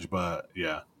on the edge, but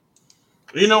yeah.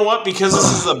 You know what? Because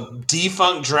this is a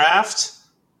defunct draft,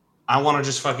 I want to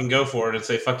just fucking go for it and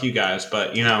say, fuck you guys.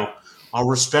 But, you know, I'll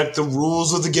respect the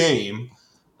rules of the game.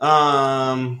 Dick.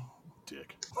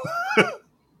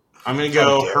 I'm going to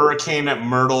go Hurricane at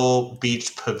Myrtle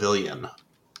Beach Pavilion.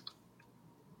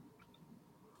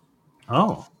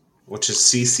 Oh. Which is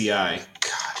CCI.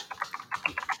 God.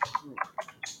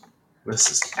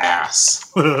 This is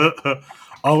ass.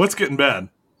 Oh, it's getting bad.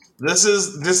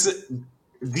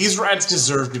 These rides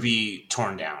deserve to be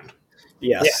torn down.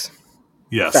 Yes.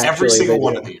 Yes. Factually, Every single they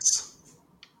one do. of these.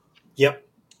 Yep.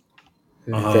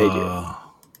 They do.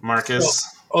 Marcus?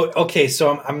 Okay,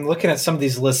 so I'm looking at some of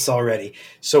these lists already.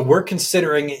 So we're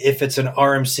considering, if it's an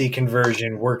RMC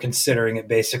conversion, we're considering it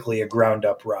basically a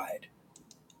ground-up ride.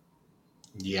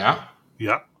 Yeah.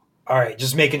 Yeah. All right,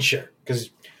 just making sure,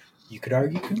 because you could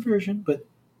argue conversion, but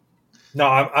no,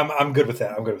 I'm good with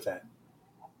that. I'm good with that.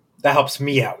 That helps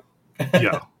me out.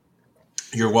 Yeah.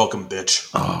 You're welcome, bitch.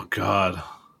 Oh God.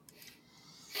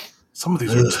 Some of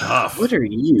these are tough. What are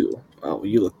you? Oh,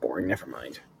 you look boring. Never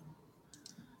mind.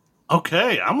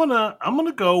 Okay, I'm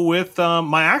gonna go with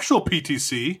my actual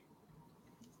PTC.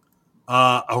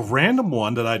 A random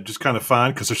one that I just kind of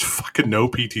find because there's fucking no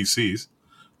PTCs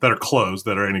that are closed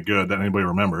that are any good that anybody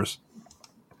remembers.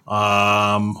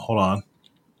 Hold on.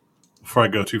 Before I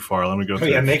go too far, let me go.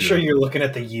 Make sure you're looking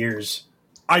at the years.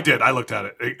 I did. I looked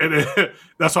at it.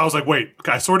 That's why I was like, wait.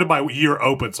 I sorted by year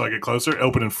open so I get closer. It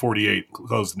opened in 48,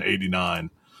 closed in 89.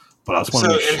 But I was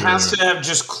So it has to have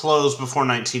just closed before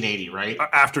 1980, right?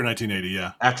 After 1980,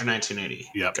 yeah. After 1980.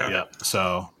 Yep, yep.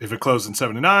 So if it closed in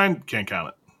 79, can't count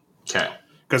it. Okay.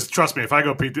 Because trust me, if I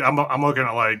go PT, I'm looking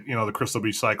at like the Crystal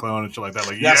Beach Cyclone and shit like that.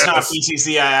 Like that's not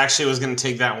PTC. I actually was going to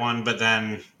take that one, but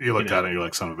then you looked at it, and you're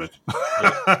like, son of a bitch.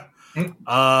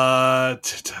 Yeah.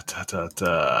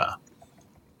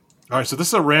 All right, so this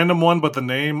is a random one, but the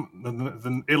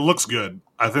name, it looks good.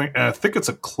 I think it's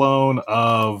a clone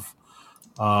of,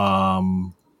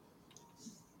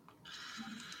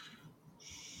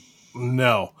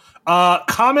 no,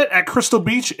 Comet at Crystal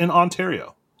Beach in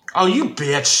Ontario. Oh, you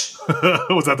bitch!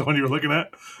 Was that the one you were looking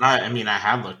at? I mean, I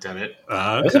had looked at it.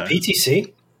 Okay. Was it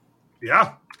PTC?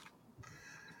 Yeah.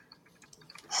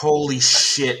 Holy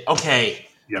shit! Okay.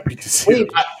 Yeah, PTC.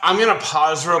 I'm gonna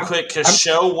pause real quick because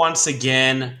Show once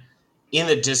again in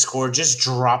the Discord just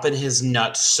dropping his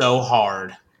nuts so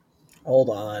hard. Hold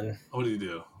on. What did he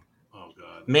do? Oh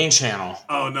God. Main channel.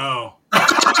 Oh no.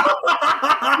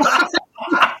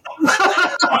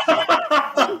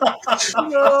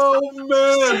 Oh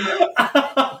man!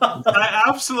 I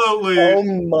absolutely. Oh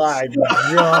my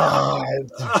god!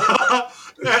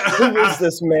 Who is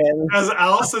this man? As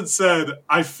Allison said,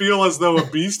 I feel as though a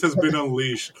beast has been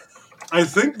unleashed. I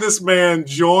think this man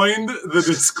joined the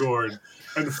Discord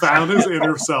and found his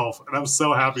inner self, and I'm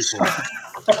so happy for him.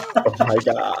 Oh my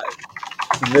god!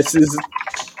 This is.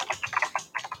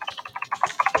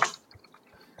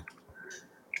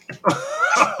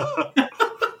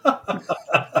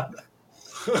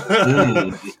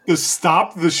 To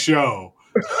stop the show.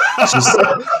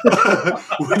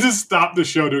 We just stopped the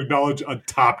show to acknowledge a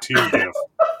top tier gift.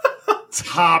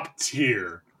 Top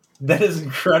tier. That is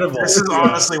incredible. This is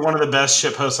honestly one of the best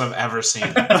shitposts I've ever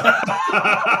seen.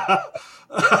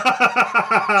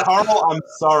 Carl, I'm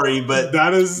sorry, but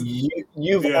that is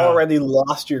you've already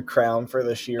lost your crown for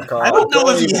this year, Carl. I don't know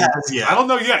if he has yet. I don't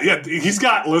know yet. Yeah, he's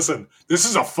got. Listen, this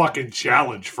is a fucking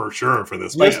challenge for sure for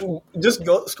this man. Just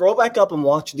go scroll back up and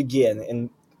watch it again and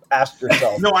ask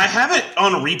yourself. No, I have it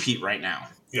on repeat right now.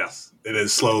 Yes, it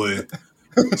is slowly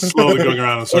going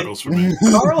around in circles for me.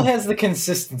 Carl has the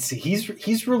consistency.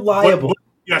 He's reliable.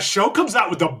 But, show comes out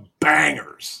with the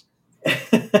bangers.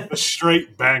 The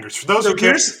straight bangers. For those who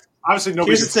care, obviously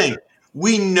nobody. Here's the thing: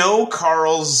 we know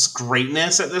Carl's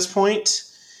greatness at this point,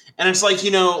 and it's like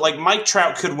like Mike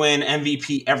Trout could win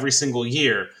MVP every single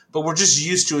year, but we're just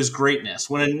used to his greatness.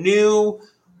 When a new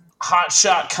hot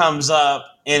shot comes up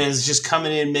and is just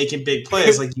coming in making big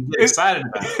plays, like you get excited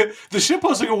about it. The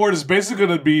shitposting award is basically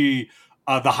going to be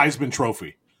the Heisman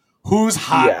Trophy. Who's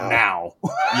hot now?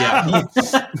 Yeah.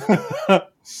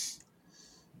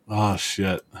 Oh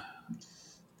shit.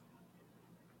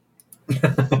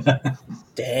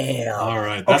 Damn. All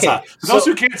right. That's hot. For those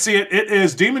who can't see it, it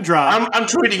is Demon Drop. I'm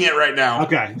tweeting it right now.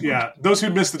 Okay. Yeah. Those who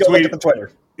missed the Go tweet, look at the Twitter.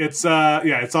 it's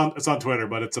it's on Twitter,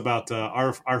 but it's about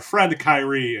our friend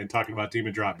Kyrie and talking about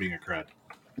Demon Drop being a cred.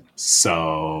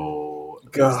 So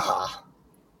it's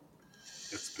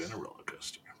been a roller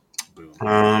coaster.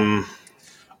 Boom.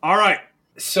 All right.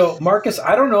 So Marcus,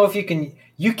 I don't know if you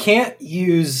can't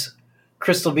use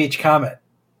Crystal Beach Comet.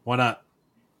 Why not?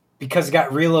 Because it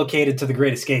got relocated to the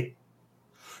Great Escape.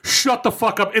 Shut the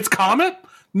fuck up. It's Comet?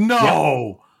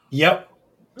 No. Yep.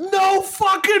 No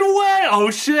fucking way. Oh,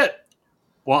 shit.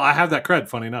 Well, I have that cred,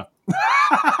 funny enough.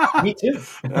 Me too.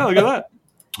 Yeah, look at that.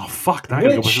 Oh, fuck.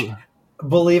 Which,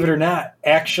 believe it or not,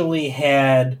 actually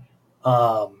had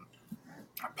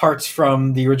parts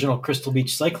from the original Crystal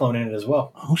Beach Cyclone in it as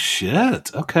well. Oh,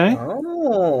 shit. Okay.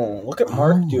 Oh, look at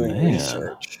Mark doing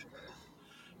research.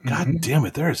 God damn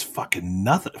it, there is fucking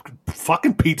nothing.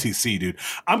 Fucking PTC, dude.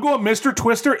 I'm going Mr.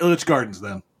 Twister, Illich Gardens,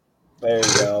 then. There you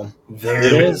go. There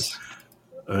it is.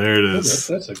 There it is.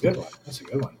 That's a good one.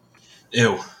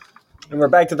 Ew. And we're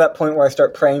back to that point where I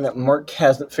start praying that Mark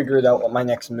hasn't figured out what my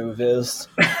next move is.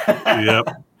 Yep.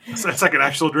 It's like an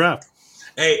actual draft.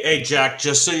 Hey, Jack,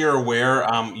 just so you're aware,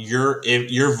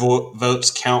 your votes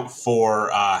count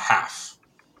for half.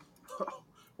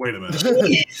 Wait a minute.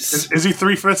 Is he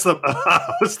 3/5 of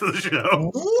host of the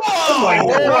show? Whoa! Oh my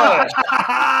god!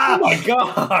 Oh my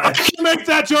god! I can't make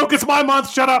that joke. It's my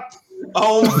month. Shut up.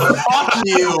 Oh, fuck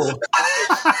you.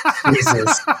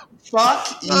 Jesus.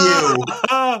 Fuck you.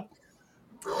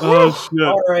 Oh, shit.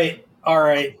 All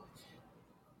right.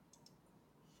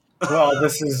 Well,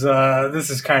 this is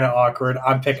kind of awkward.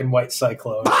 I'm picking White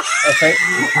Cyclone. Okay.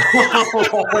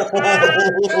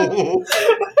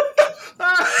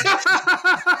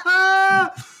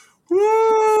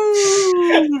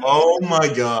 Oh my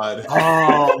god.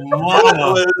 Oh, that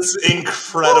was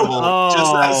incredible.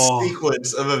 Just that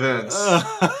sequence of events.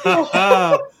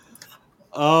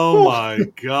 Oh my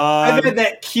god. I've had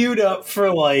that queued up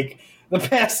for like the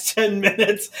past 10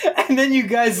 minutes, and then you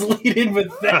guys lead in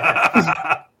with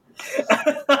that.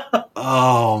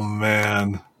 Oh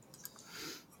man.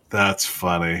 That's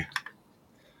funny.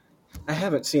 I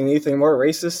haven't seen anything more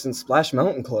racist since Splash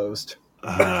Mountain closed.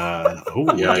 You got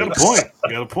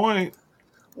a point.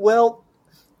 Well,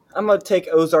 I'm going to take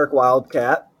Ozark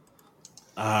Wildcat.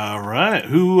 All right.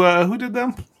 Who did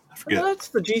them? I forget. That's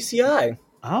the GCI.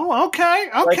 Oh, okay.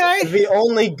 Like, the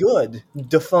only good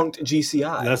defunct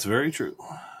GCI. That's very true.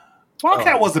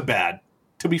 Wildcat wasn't bad,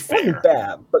 to be fair. Wasn't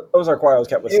bad, but Ozark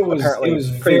Wildcat was apparently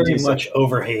very much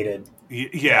overhated.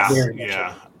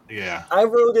 Yeah. I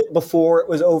wrote it before it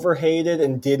was overhated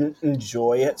and didn't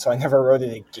enjoy it, so I never wrote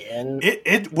it again.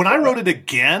 When I wrote it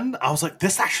again, I was like,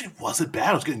 this actually wasn't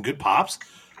bad. I was getting good pops.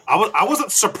 I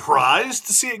wasn't surprised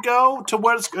to see it go to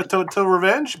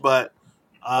Revenge, but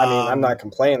I mean, I'm not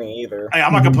complaining either.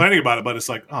 I'm not complaining about it, but it's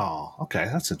like, oh, okay,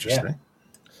 that's interesting.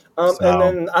 And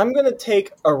then I'm going to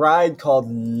take a ride called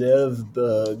Love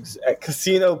Bugs at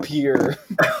Casino Pier.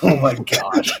 Oh my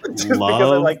gosh. Just because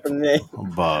I like the name.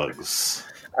 Bugs.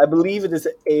 I believe it is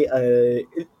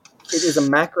it is a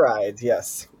Mack ride,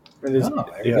 yes. It is,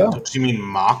 there you go. Do you mean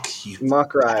mock?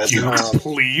 Mock ride. You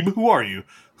plebe? Who are you?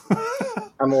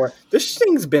 I'm aware. This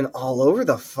thing's been all over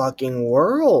the fucking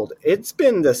world. It's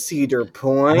been to Cedar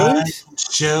Point. I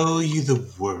show you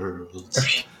the world.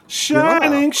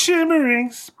 Shining,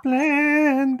 shimmering,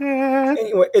 splendid.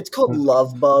 Anyway, it's called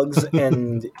Love Bugs,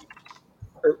 and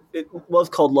it was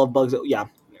called Love Bugs. Yeah,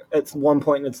 it's one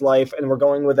point in its life, and we're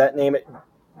going with that name. It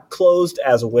closed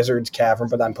as Wizard's Cavern,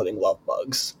 but I'm putting Love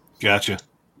Bugs. Gotcha.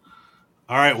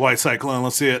 All right, White Cyclone,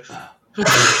 let's see it.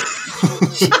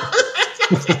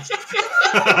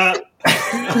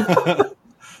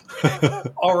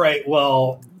 All right,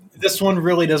 well, this one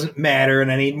really doesn't matter, and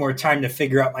I need more time to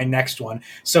figure out my next one.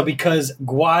 So because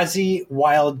Gwazi,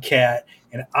 Wildcat,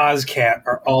 and Ozcat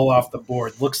are all off the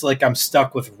board, looks like I'm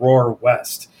stuck with Roar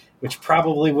West, which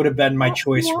probably would have been my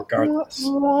choice regardless.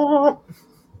 Well,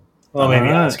 maybe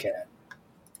Ozcat.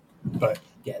 But,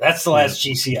 yeah, that's the last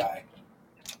GCI.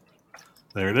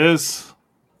 There it is.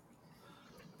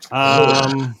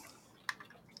 I'm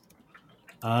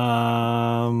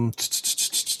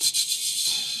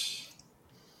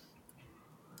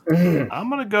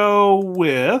going to go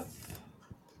with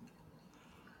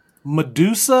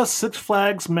Medusa Six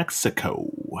Flags Mexico.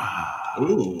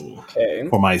 Ooh. Okay.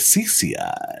 For my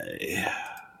CCI.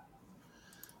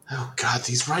 Oh, God,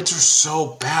 these rides are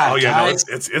so bad, Oh, yeah, guys.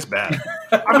 no, it's bad.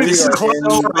 I mean, this is close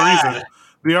for a reason.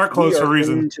 They are close for a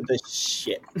reason. Into the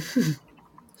shit.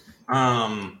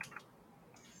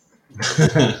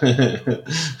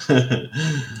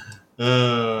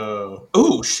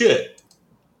 Oh, shit.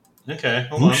 Okay,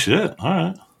 hold on. Oh, shit. All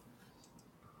right.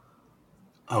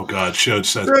 Oh, God. Shode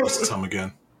says some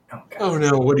again. Oh,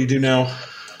 no. What do you do now?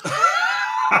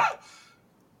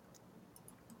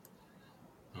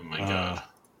 Oh, my God.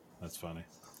 That's funny.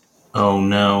 Oh,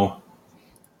 no.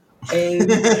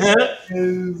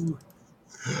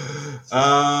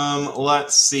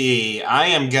 Let's see. I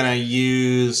am gonna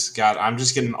use. God, I'm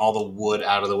just getting all the wood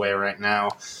out of the way right now.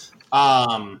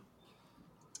 From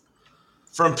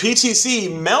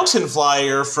PTC, Mountain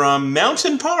Flyer from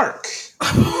Mountain Park.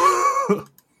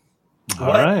 All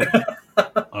right.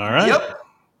 All right. Yep,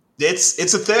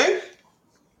 it's a thing.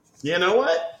 You know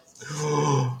what?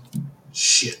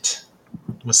 Shit.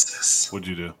 What's this? What'd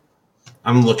you do?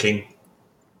 I'm looking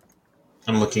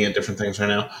at different things right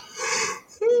now.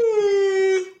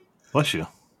 Bless you.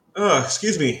 Oh,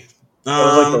 excuse me. That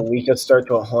was like the weakest start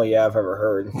to a whole yeah I've ever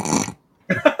heard.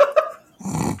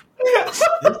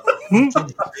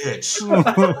 Bitch.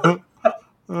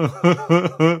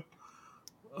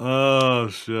 Oh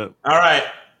shit! All right.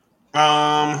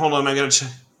 Hold on. I gotta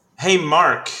check. Hey,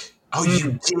 Mark. Oh,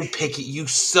 you did pick it. You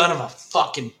son of a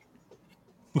fucking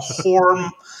whore,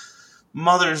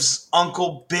 mother's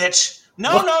uncle, bitch.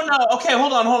 No. Okay,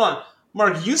 hold on.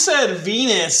 Mark, you said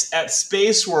Venus at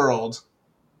Space World.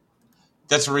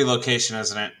 That's a relocation,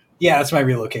 isn't it? Yeah, that's my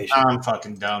relocation. I'm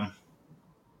fucking dumb.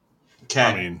 Okay.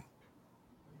 I mean,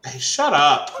 hey, shut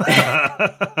up.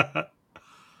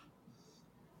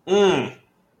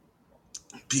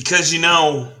 Because,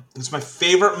 it's my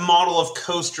favorite model of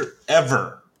coaster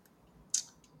ever.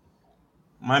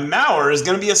 My Maurer is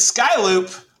going to be a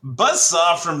Skyloop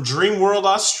buzzsaw from Dreamworld,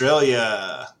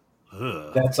 Australia.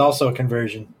 That's also a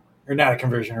conversion. Or not a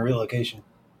conversion, a relocation.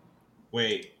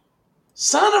 Wait.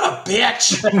 Son of a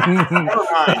bitch! Never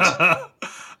mind.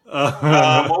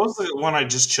 What was the one I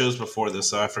just chose before this,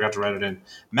 so I forgot to write it in?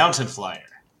 Mountain Flyer.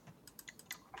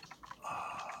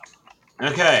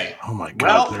 Okay. Oh my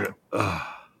god.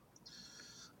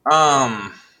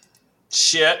 Well,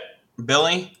 shit.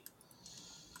 Billy.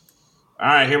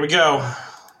 Alright, here we go.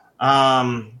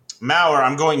 Maurer,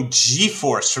 I'm going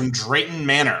G-Force from Drayton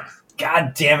Manor.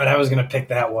 God damn it, I was going to pick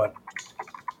that one.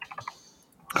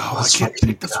 Oh, I can't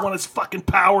pick this one. It's fucking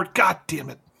powered. God damn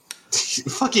it.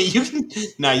 Fuck it. You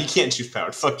can't choose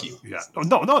powered. Fuck you. Yeah.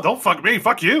 No, don't fuck me.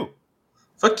 Fuck you.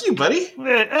 Fuck you, buddy.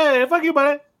 Hey, fuck you,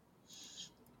 buddy.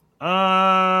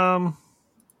 My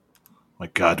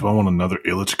God, do I want another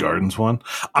Illich Gardens one?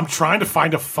 I'm trying to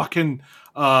find a fucking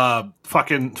mock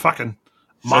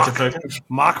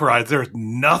ride. There's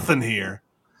nothing here.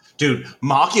 Dude,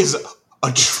 mock is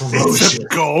atrocious. It's a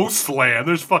ghost land.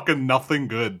 There's fucking nothing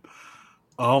good.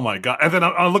 Oh my God. And then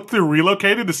I looked through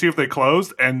Relocated to see if they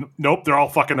closed, and nope, they're all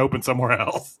fucking open somewhere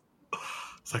else.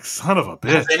 It's like, son of a bitch.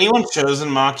 Has anyone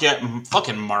chosen mock yet?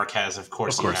 Fucking Mark has, of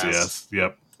course he has.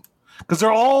 Yep. Because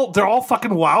they're all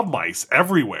fucking wild mice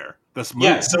everywhere. That's moved.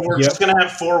 Yeah, so we're just going to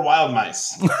have 4 wild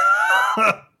mice.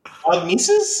 Wild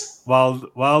mices?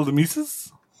 Wild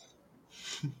mices?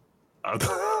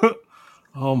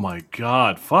 Oh my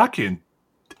god. Fucking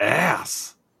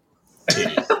ass.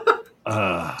 I'm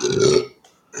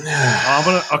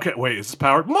gonna. Okay, wait. Is this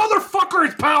powered? Motherfucker,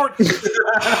 it's powered.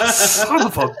 Son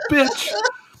of a bitch.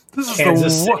 This is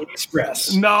Kansas City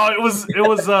Express. No, it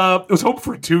was hoped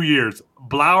for 2 years.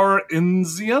 Blauer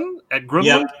Inzian at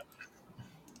Greenland.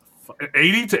 Yep.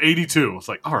 80 to 82. It's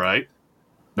like, all right.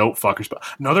 Nope, fuckers.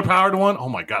 Another powered one? Oh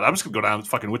my god. I'm just gonna go down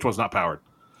fucking which one's not powered.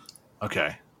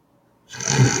 Okay.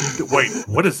 Wait,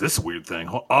 what is this weird thing?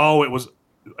 Oh, it was.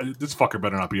 This fucker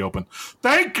better not be open.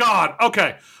 Thank God.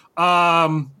 Okay.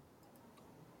 Oh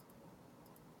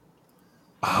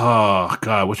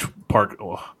God, which park?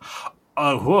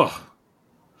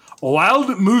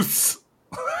 Wild Moose.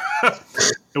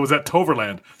 It was at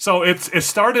Toverland. So it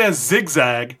started as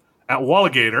Zigzag at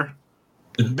Walligator.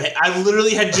 I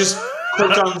literally had just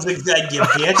clicked on Zigzag, you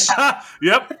bitch.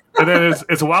 Yep. And then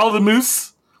it's Wild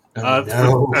Moose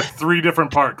at 3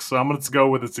 different parks. So I'm going to go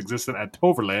with its existence at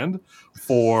Toverland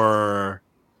for...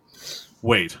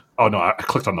 Wait. Oh, no, I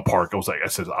clicked on the park. I was like, I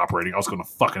said operating. I was going to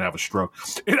fucking have a stroke.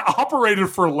 It operated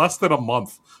for less than a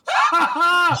month.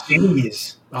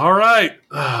 Jeez. All right.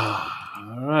 All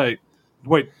right.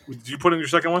 Wait, did you put in your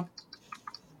second one?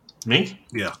 Me?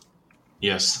 Yeah.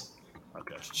 Yes.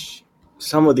 Okay.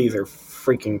 Some of these are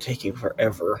freaking taking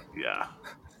forever. Yeah.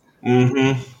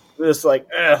 Mm-hmm. Just like,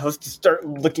 let's just start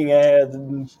looking ahead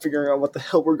and figuring out what the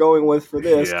hell we're going with for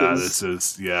this. Yeah, this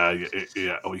is, yeah.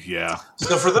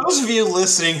 So for those of you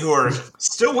listening who are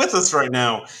still with us right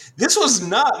now, this was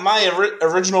not my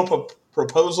original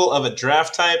proposal of a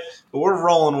draft type, but we're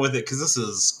rolling with it because this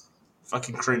is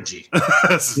fucking cringy.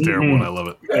 This is terrible, and I love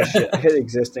it. Yeah, shit, I hit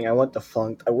existing. I went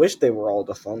defunct. I wish they were all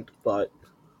defunct, but...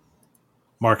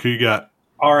 Mark, who you got?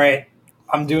 All right.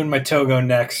 I'm doing my Togo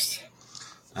next.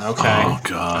 Okay. Oh,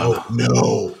 God. Oh,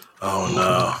 no. Oh,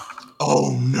 no.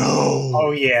 Oh, no.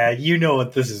 Oh, yeah. You know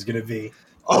what this is going to be.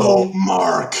 Oh,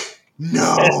 Mark.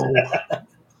 No.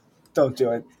 Don't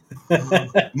do it.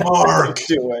 Mark. Don't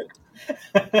do it.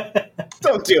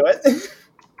 Don't do it.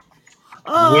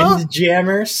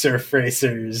 Windjammer Surf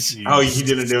Racers. Oh, he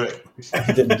didn't do it.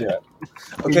 He didn't do it.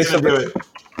 Okay, so do it.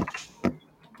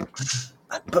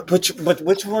 But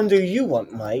which one do you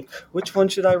want, Mike? Which one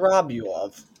should I rob you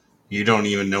of? You don't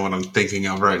even know what I'm thinking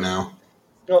of right now.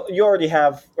 Well, you already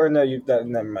have, or no,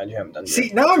 never mind, you haven't done See,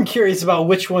 yet. now I'm curious about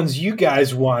which ones you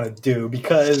guys want to do,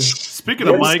 because... Speaking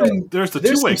of Mike, there's the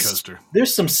two-way coaster.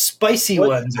 There's some spicy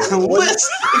ones. What?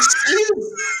 Excuse me.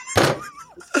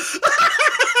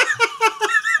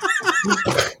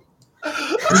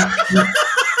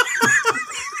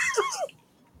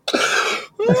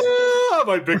 I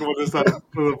might pick one this time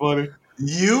for the funny.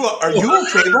 Are you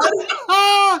okay,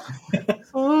 bud?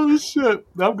 Oh, shit.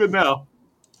 I'm good now.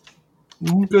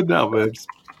 Babes.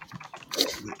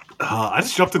 I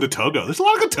just jumped into Togo. There's a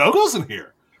lot of good Togos in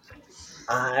here.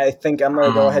 I think I'm going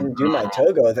to go ahead and do my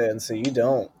Togo then, so you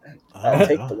don't. I'll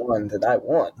take the one that I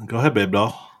want. Go ahead, babe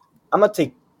doll. I'm going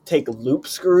to take Loop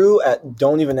Screw at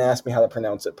Don't Even Ask Me How to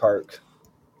Pronounce It Park.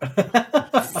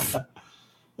 Because,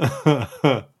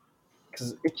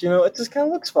 it just kind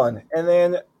of looks fun. And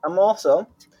then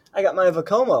I got my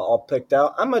Vekoma all picked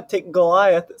out. I'm going to take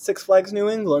Goliath at Six Flags New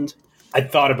England. I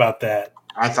thought about that.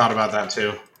 I thought about that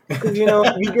too. Because, you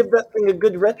give that thing a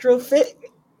good retrofit,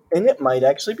 and it might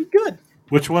actually be good.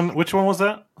 Which one was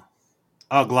that?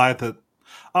 Oh, Goliath.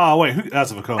 Oh, wait,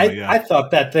 that's a Vekoma, yeah. I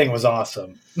thought that thing was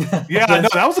awesome. Yeah, no,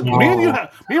 that was me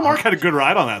and Mark had a good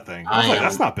ride on that thing. I was like,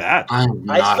 that's not bad. I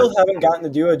still haven't gotten to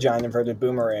do a giant inverted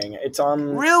boomerang. It's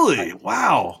on... Really?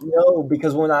 Wow. No,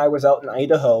 because when I was out in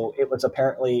Idaho, it was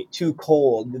apparently too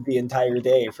cold the entire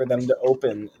day for them to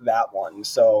open that one.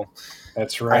 So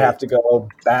that's right. I have to go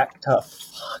back to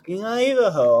fucking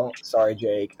Idaho. Sorry,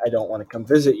 Jake. I don't want to come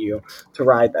visit you to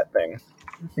ride that thing.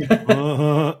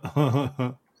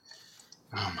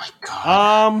 Oh my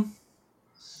god.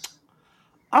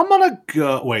 I'm gonna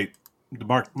go. Wait,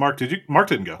 Mark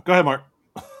didn't go. Go ahead, Mark.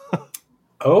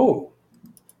 Oh,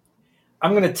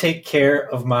 I'm gonna take care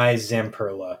of my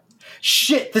Zamperla.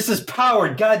 Shit, this is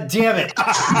powered. God damn it!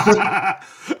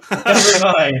 Never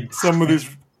mind. Some of these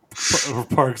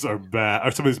parks are bad,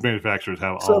 or some of these manufacturers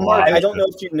have. So, Mark, I don't know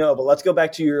if you know, but let's go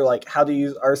back to your how to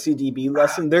use RCDB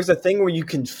lesson. There's a thing where you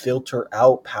can filter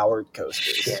out powered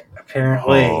coasters. Shit,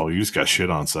 apparently. Oh, you just got shit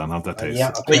on, son. How'd that taste?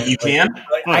 Yeah, wait, you can?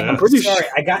 I'm pretty sorry.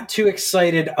 I got too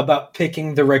excited about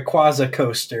picking the Rayquaza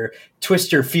coaster,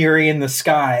 Twister Fury in the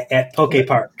Sky at Poke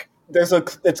Park.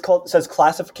 It says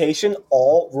classification,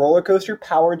 all roller coaster,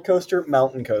 powered coaster,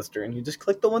 mountain coaster, and you just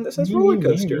click the one that says roller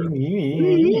coaster.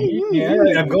 Yeah,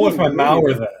 I'm going with my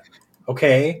Maurer then.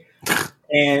 Okay.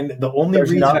 And the only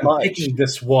reason I'm picking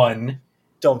this one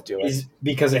is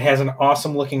because it has an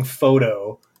awesome looking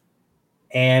photo,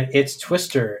 and it's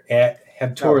Twister at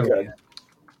Hebtorland.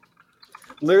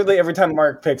 Literally every time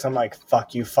Mark picks, I'm like,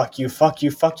 fuck you, fuck you, fuck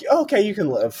you, fuck you. Oh, okay, you can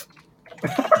live.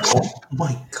 Oh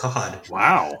my god.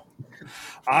 Wow.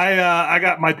 I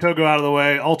got my Togo out of the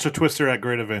way. Ultra Twister at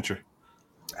Great Adventure.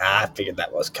 I figured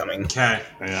that was coming. Okay.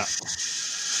 Yeah.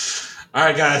 All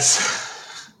right,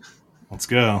 guys. Let's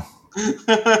go.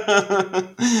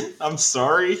 I'm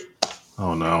sorry.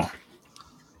 Oh, no.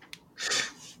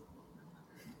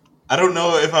 I don't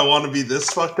know if I want to be this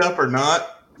fucked up or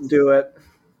not. Do it.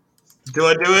 Do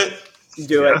I do it?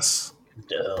 Do yes. it.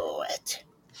 Do it.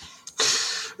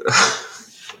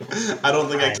 I don't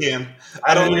think I can.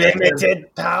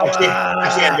 Unlimited power. I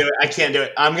can't do it. I can't do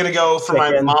it. I'm going to go for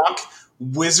my mock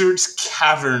Wizard's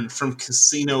Cavern from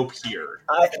Casino Pier.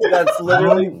 That's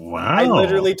literally. Wow. I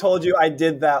literally told you I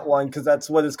did that one because that's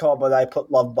what it's called, but I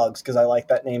put Love Bugs because I like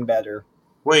that name better.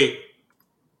 Wait.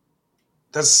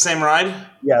 That's the same ride?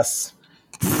 Yes.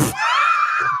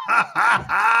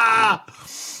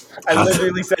 I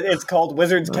literally said it's called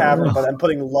Wizard's Cavern, but I'm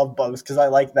putting Love Bugs because I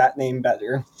like that name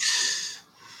better.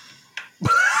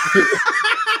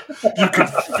 You can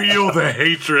feel the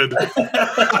hatred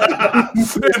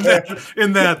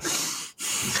in that.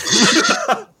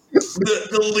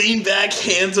 The lean back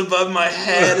hands above my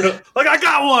head. Like, I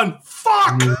got one.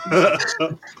 Fuck.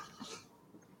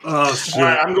 Oh, shit. All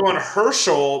right, I'm going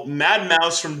Herschel, Mad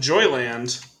Mouse from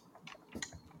Joyland.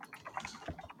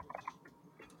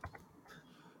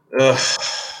 Ugh.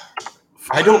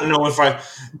 I don't know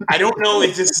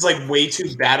if this is like way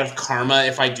too bad of karma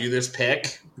if I do this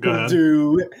pick. Go ahead.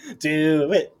 Do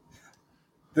it.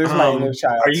 There's my inner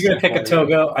child. Are you going to pick a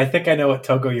Togo? I think I know what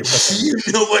Togo you're picking. You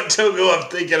know what Togo I'm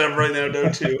thinking of right now,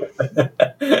 don't you?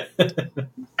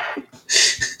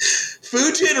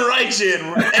 Fujin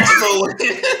Raijin Expo.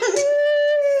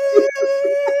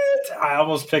 I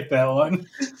almost picked that one.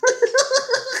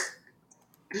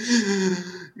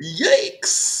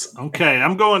 Yikes. Okay,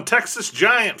 I'm going Texas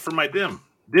Giant for my Din.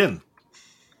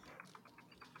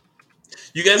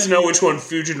 You guys know which one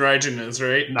Fujin Raijin is,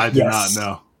 right? I do not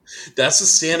know. That's the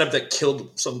stand-up that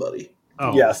killed somebody.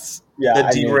 Oh. Yes. Yeah.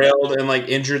 That derailed and like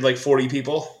injured like 40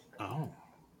 people. Oh.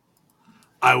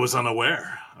 I was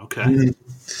unaware. Okay.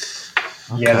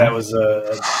 Mm-hmm. Okay. Yeah, that was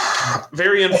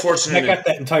very unfortunate. That got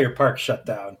that entire park shut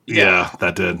down. Yeah,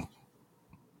 that did.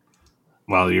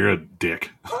 Well, you're a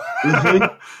dick.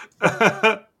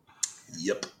 Mm-hmm.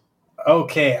 Yep.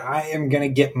 Okay, I am going to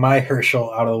get my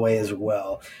Herschel out of the way as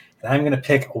well. And I'm going to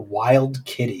pick Wild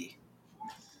Kitty.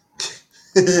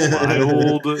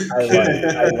 Wild Kitty.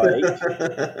 I like.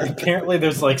 Apparently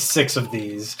there's like 6 of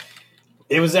these.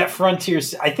 It was at Frontier.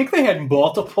 I think they had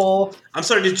multiple. I'm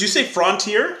sorry, did you say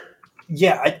Frontier?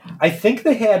 Yeah, I think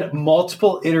they had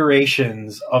multiple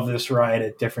iterations of this ride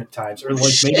at different times. Or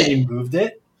like maybe they moved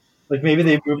it. Like maybe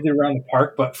they moved it around the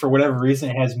park, but for whatever reason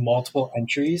it has multiple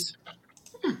entries.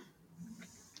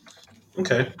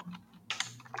 Okay.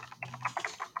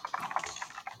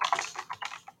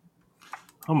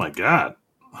 Oh my god.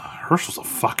 Herschel's a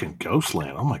fucking ghost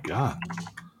land. Oh my god.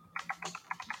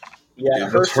 Yeah,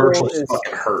 Herschel is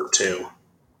fucking hurt too.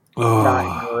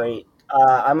 Not great.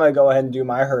 I'm going to go ahead and do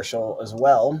my Herschel as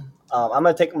well. I'm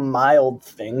going to take Mild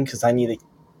Thing because I need a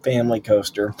family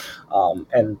coaster.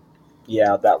 And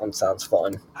yeah, that one sounds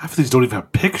fun. Half of these don't even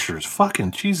have pictures.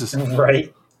 Fucking Jesus.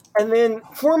 Right. And then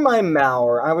for my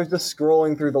Maurer, I was just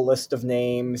scrolling through the list of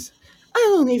names. I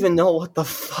don't even know what the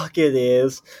fuck it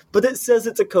is, but it says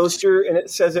it's a coaster and it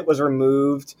says it was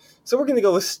removed. So we're going to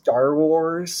go with Star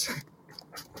Wars.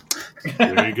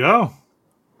 There you go.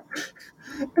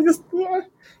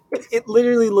 It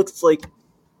literally looks like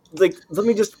let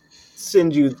me just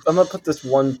send you. I'm gonna put this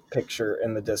one picture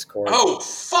in the Discord. Oh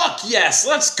fuck yes,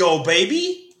 let's go,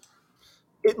 baby!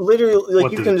 It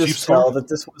literally you can just tell that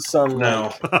this was some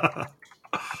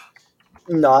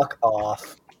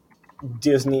knockoff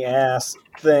Disney ass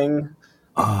thing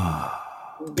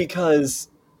because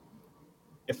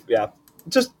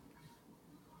just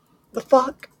the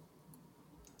fuck.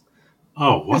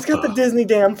 Oh, what? It's got the Disney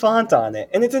damn font on it,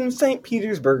 and it's in St.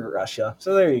 Petersburg, Russia.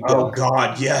 So there you go. Oh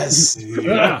God, yes.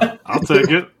 Yeah, I'll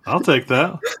take it. I'll take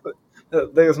that.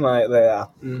 There's my La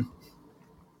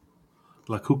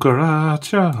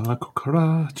cucaracha, la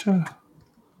cucaracha.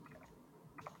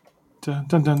 Dun,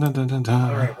 dun, dun, dun, dun, dun,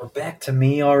 dun. All right, we're back to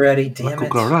me already. Damn la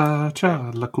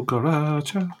cucaracha, la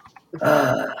cucaracha.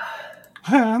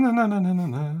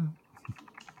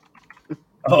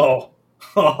 Oh.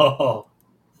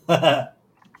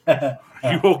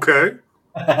 You okay?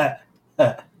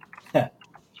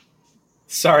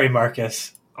 Sorry,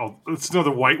 Marcus. Oh, it's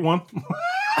another white one.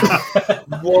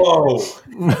 Whoa.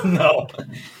 No.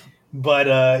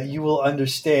 But you will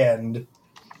understand.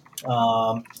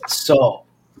 So,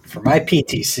 for my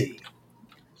PTC,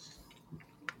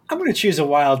 I'm going to choose a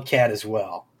wildcat as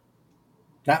well.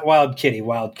 Not wild kitty,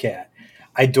 wildcat.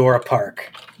 Idora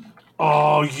Park.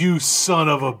 Oh, you son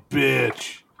of a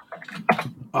bitch.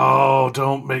 Oh,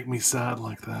 don't make me sad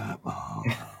like that. Oh,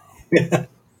 no.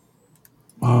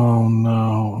 Oh,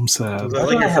 no. I'm sad. Was that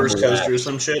like your first coaster or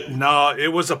some shit? No, it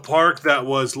was a park that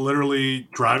was literally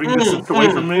driving distance away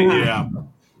from me. Yeah.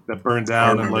 That burned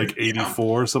down in like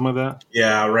 84 or something like that.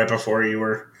 Yeah, right before you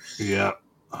were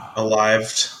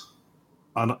alive.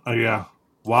 Yeah.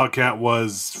 Wildcat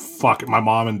was fuck. My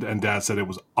mom and dad said it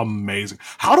was amazing.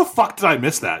 How the fuck did I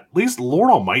miss that? At least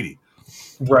Lord Almighty.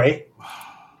 Right.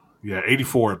 Yeah,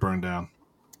 84 it burned down.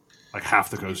 Like half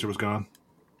the coaster was gone.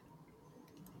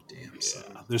 Damn son.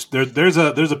 There's a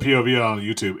POV on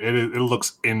YouTube. It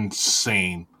looks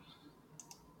insane.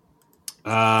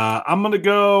 I'm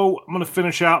gonna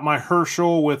finish out my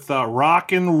Herschel with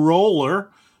Rock and Roller.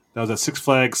 That was at Six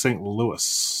Flags St.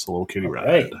 Louis. A little kitty ride.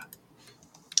 Right.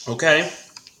 Okay.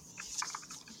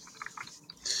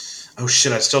 Oh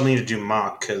shit! I still need to do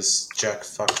mock because Jack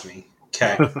fucked me.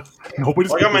 Okay.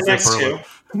 Nobody's I got my next Zamperla.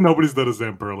 two. Nobody's done a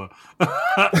Zamperla.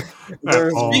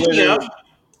 Speaking of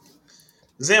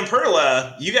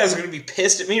Zamperla, you guys are going to be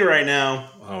pissed at me right now.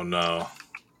 Oh no!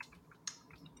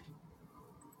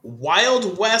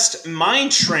 Wild West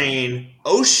Mine Train,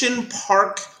 Ocean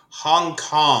Park, Hong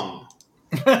Kong.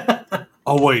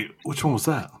 Oh wait, which one was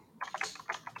that?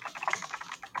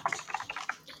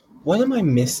 What am I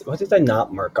missing? What did I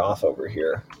not mark off over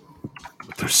here?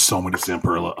 There's so many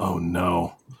Zamperla. Oh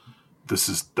no! This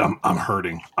is I'm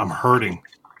hurting. I'm hurting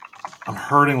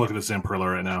looking at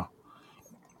Zamperla right now.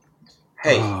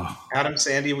 Hey, Adam,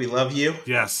 Sandy, we love you.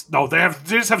 Yes. No, they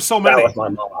just have so many. That was my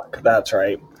mock. That's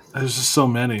right. There's just so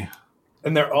many.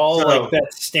 And they're all like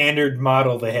that standard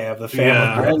model they have, the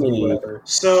family whatever.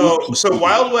 So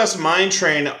Wild West Mine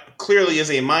Train clearly is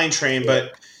a mine train,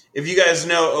 but if you guys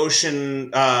know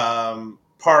Ocean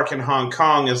Park in Hong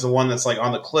Kong is the one that's like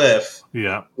on the cliff.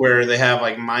 Yeah. Where they have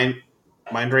like Mind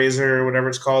Razor or whatever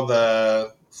it's called,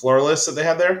 the floorless that they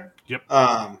have there. Yep.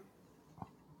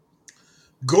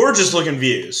 Gorgeous looking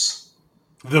views.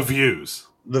 The views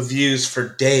for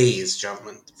days,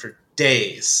 gentlemen. For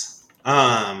days.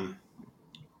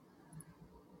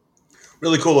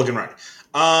 Really cool looking ride.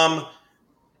 Now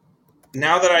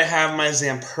that I have my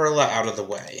Zamperla out of the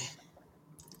way,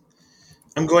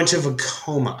 I'm going to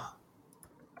Vekoma.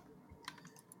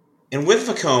 And with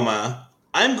Vekoma,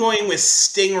 I'm going with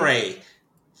Stingray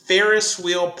Ferris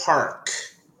Wheel Park.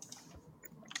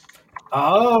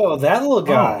 Oh, that little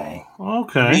guy. Oh,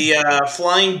 okay. The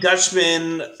Flying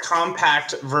Dutchman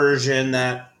compact version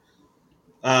that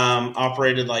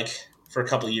operated like for a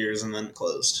couple of years and then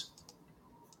closed.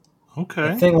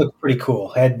 Okay. The thing looked pretty cool.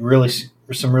 Had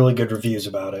some really good reviews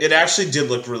about it. It actually did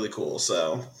look really cool,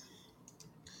 so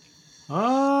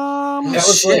that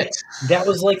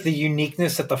was like the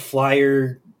uniqueness that the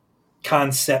Flyer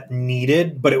concept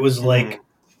needed, but it was like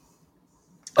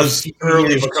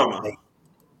early Vekoma.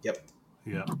 Yep.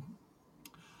 Yeah.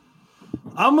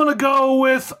 I'm gonna go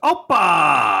with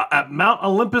Opa at Mount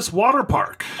Olympus Water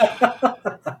Park.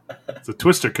 It's a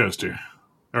twister coaster,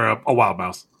 or a wild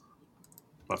mouse,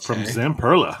 but from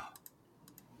Zamperla.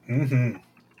 Mm-hmm.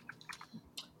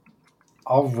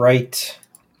 All right.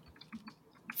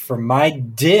 For my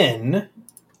din,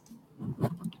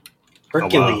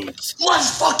 Hercules. Oh, wow.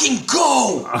 Let's fucking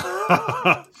go!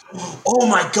 Oh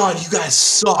my god, you guys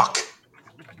suck.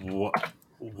 What?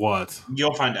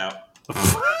 You'll find out.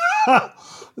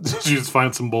 Did you just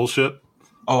find some bullshit?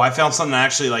 Oh, I found something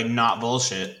actually like not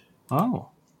bullshit. Oh.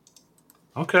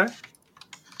 Okay.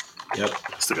 Yep.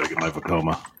 Still gotta get my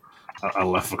Vekoma. I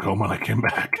left Vekoma and I came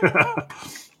back.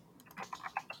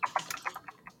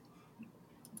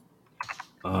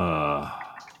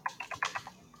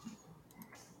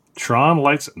 Tron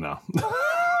lights. No.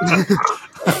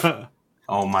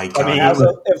 Oh my god! I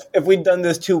mean, if we'd done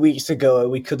this 2 weeks ago,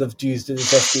 we could have used it as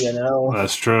FDNL.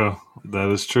 That's true. That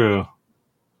is true.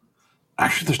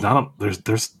 Actually, there's not.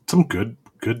 There's some good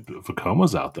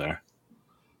Vekomas out there.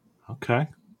 Okay.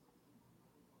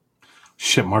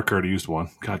 Shit, Mark already used one.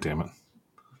 God damn it.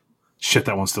 Shit,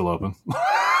 that one's still open.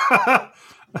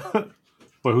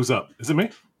 Wait, who's up? Is it me?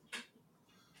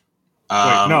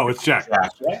 Wait, no, it's Jack.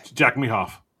 Jack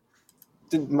Mehoff.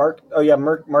 did Mark? Oh yeah,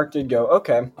 Mark did go.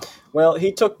 Okay, well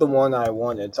he took the one I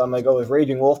wanted, so I'm gonna go with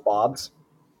Raging Wolf Bob's.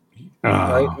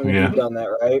 Right? I mean, Yeah. you've done that,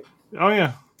 right? Oh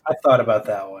yeah. I thought about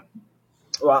that one.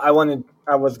 Well, I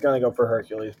was gonna go for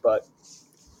Hercules, but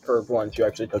for once you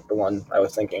actually took the one I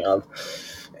was thinking of.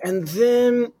 And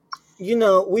then,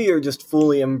 we are just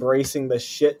fully embracing the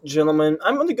shit, gentlemen.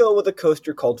 I'm going to go with a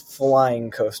coaster called Flying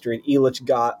Coaster at Elitch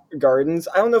Gardens.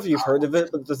 I don't know if you've heard of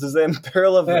it, but this is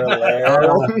Imperial of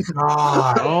Oh,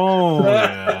 God. Oh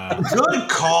yeah. Good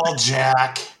call,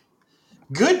 Jack.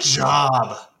 Good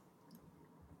job.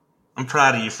 I'm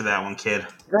proud of you for that one, kid.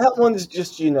 That one is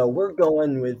just, we're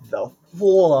going with the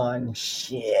full-on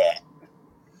shit.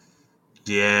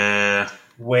 Yeah.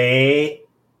 Wait.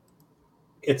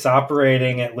 It's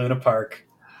operating at Luna Park.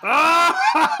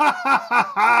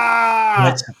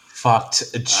 That's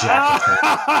fucked, Jack.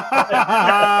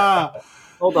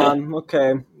 Hold on,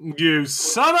 okay. You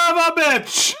son of a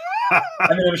bitch!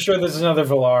 I mean, I'm sure there's another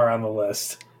Velar on the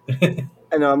list. I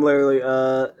know, I'm literally,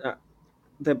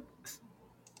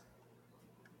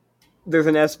 there's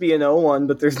an SBNO one,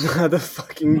 but there's not a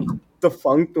fucking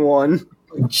Defunct one.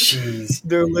 Jeez.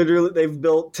 They've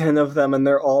built 10 of them and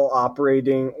they're all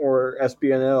operating or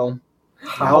SBNO.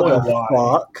 How How and the why?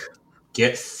 fuck?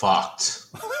 Get fucked.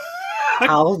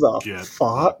 How the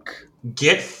fuck?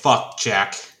 Get fucked,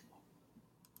 Jack.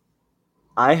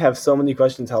 I have so many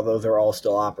questions how those are all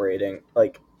still operating.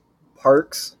 Like,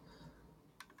 parks?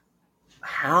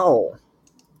 How?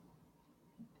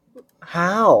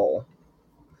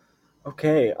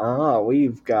 Okay,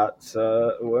 we've got,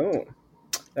 whoa.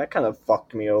 That kind of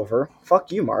fucked me over.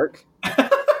 Fuck you, Mark.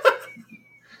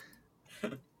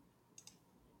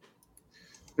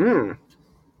 I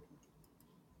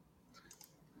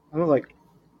was like,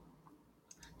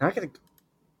 now I gotta.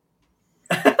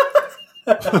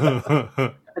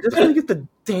 I just want to get the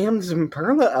damn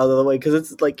Zamperla out of the way because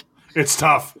it's like. It's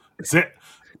tough.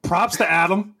 Props to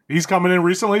Adam. He's coming in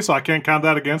recently, so I can't count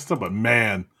that against him. But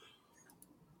man,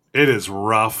 it is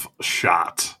rough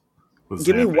shot.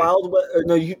 Give me Wild West.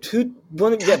 No, you two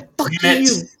want to get. Fuck you!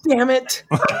 Damn it!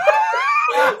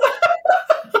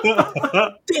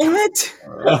 Damn it!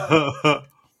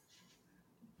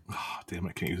 Oh, damn it!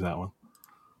 I can't use that one.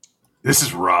 This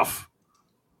is rough.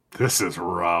 This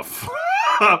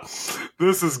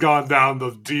has gone down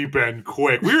the deep end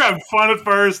quick. We were having fun at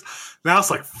first. Now it's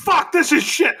like, fuck, this is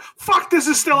shit. Fuck, this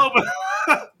is still open.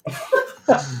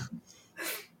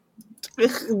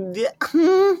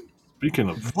 Speaking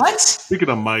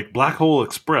of Mike, Black Hole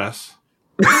Express.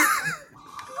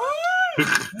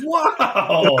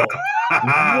 Whoa!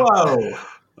 Whoa!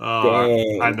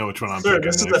 I know which one I'm Sir, picking.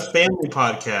 This is a family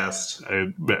podcast.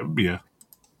 Yeah.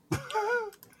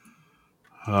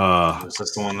 Is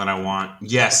this the one that I want?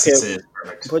 Yes, Okay, it's it.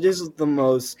 Perfect. what is the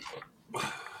most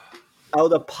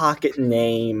out of pocket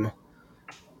name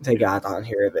they got on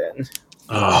here then?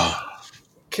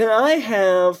 Can I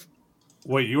have.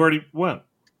 Wait, you already went.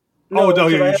 No, yeah,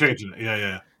 you're I have- changing it.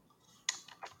 Yeah.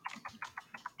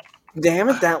 Damn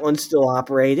it, that one's still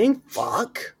operating.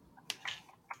 Fuck.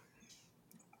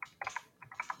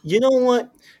 You know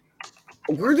what?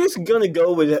 We're just gonna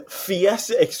go with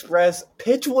Fiesta Express.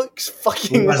 Pitch which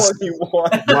fucking one you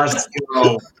want. Let's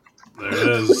go. There it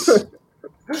is.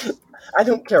 I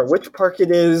don't care which park it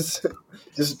is.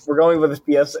 Just we're going with the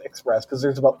Fiesta Express because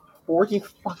there's about 40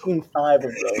 fucking 5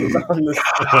 of those on this.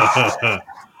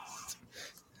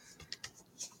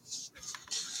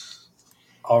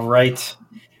 All right.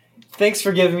 Thanks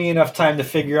for giving me enough time to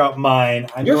figure out mine.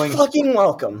 You're fucking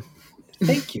welcome.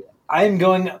 Thank you. I'm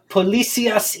going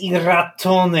Policías y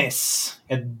Ratones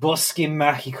at Bosque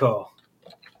Mágico.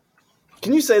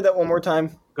 Can you say that one more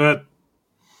time? Good.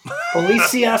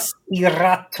 Policías y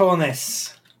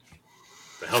Ratones.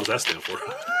 The hell does that stand for?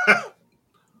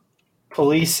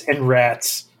 Police and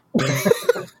rats.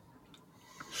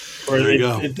 Or There you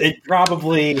go.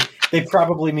 They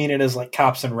probably mean it as like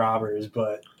cops and robbers,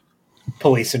 but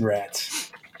police and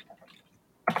rats.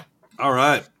 All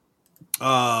right.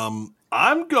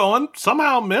 I'm going,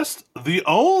 somehow missed, the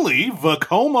only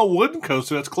Vacoma wooden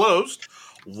coaster that's closed.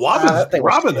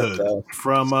 Robin Hood though.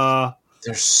 from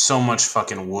There's so much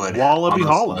fucking wood. Wallaby on this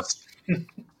Hollow. list.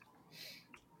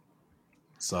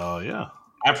 So, yeah.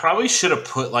 I probably should have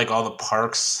put like all the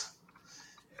parks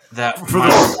that.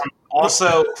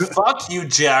 Also, fuck you,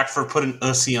 Jack, for putting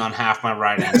Ussy on half my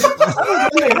writing. I was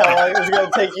wondering how long it was going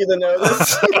to take you to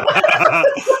notice.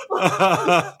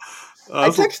 I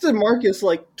texted Marcus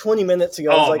like 20 minutes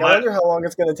ago. I was I wonder how long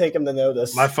it's going to take him to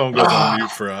notice. My phone goes on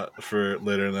mute for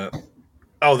later in that.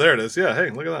 Oh, there it is. Yeah, hey,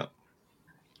 look at that.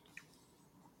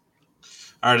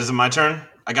 All right, is it my turn?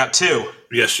 I got 2.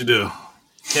 Yes, you do.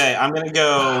 Okay, I'm gonna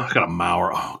go. I got a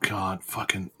Maurer. Oh God,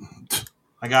 fucking.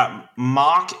 I got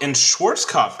Mock and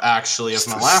Schwarzkopf actually as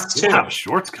my last two. Yeah,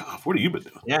 Schwarzkopf. What have you been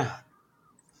doing? Yeah.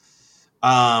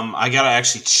 I gotta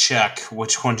actually check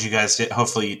which ones you guys did.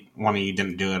 Hopefully, one of you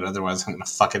didn't do it. Otherwise, I'm gonna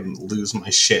fucking lose my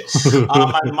shit.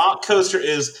 My Mock coaster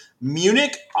is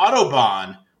Munich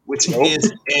Autobahn, which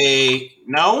is a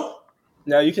no.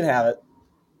 No, you can have it.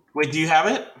 Wait, do you have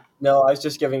it? No, I was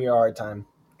just giving you a hard time.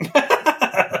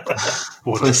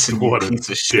 What a piece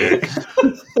of shit.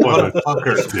 What a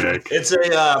fucker. Dick. It's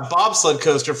a bobsled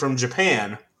coaster from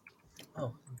Japan.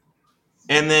 Oh.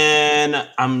 And then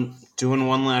I'm doing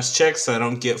one last check so I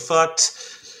don't get fucked.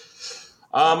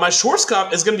 My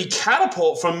Schwarzkopf is going to be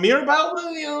Catapult from Mirabel,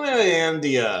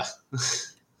 India.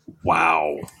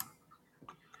 Wow.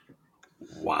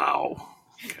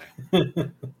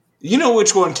 Okay. You know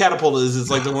which one Catapult is?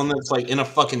 It's like the one that's like in a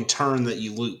fucking turn that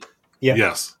you loop. Yeah.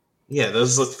 Yes. Yeah,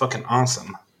 those look fucking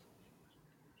awesome.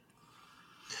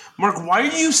 Mark, why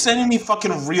are you sending me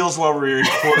fucking reels while we're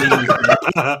recording?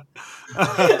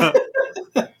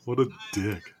 What a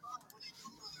dick.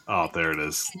 Oh, there it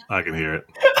is. I can hear it.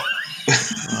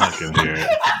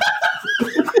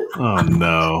 Oh,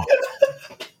 no.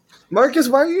 Marcus,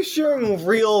 why are you sharing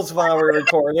reels while we're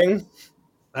recording?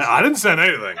 I didn't send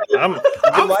anything. I'm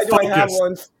Why do I have focused.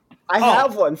 one? I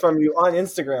have one from you on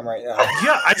Instagram right now.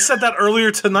 Yeah, I said that earlier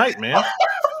tonight, man.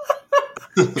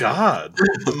 God.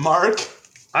 Mark,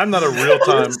 I'm not a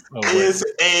real-time... is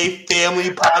a family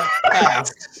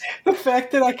podcast. The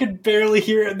fact that I could barely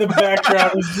hear it in the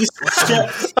background is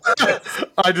just...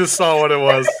 I just saw what it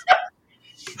was.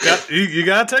 You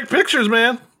gotta take pictures,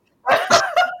 man.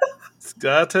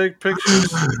 Gotta take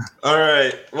pictures. All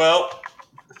right, well...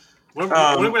 When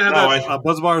are we going to have that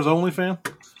Buzzbars Only fan?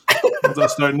 Is that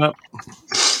starting up?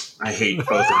 I hate both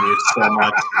of you so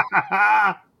much.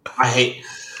 I hate...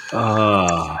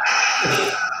 Fuck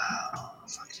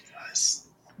you guys.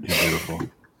 You're beautiful.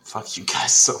 Fuck you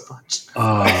guys so much.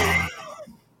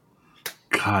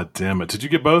 God damn it. Did you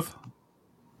get both?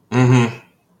 Mm-hmm.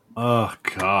 Oh,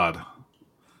 God.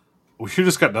 We should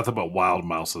just got nothing but wild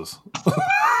mouses.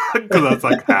 Because that's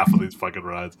like half of these fucking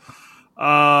rides.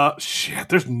 Shit,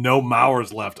 there's no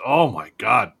Maurers left. Oh, my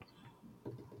God.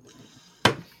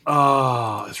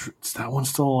 Is that one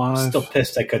still alive? I'm still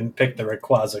pissed I couldn't pick the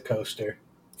Rayquaza coaster.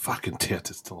 Fucking tit,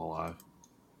 it's still alive.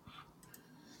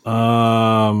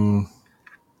 My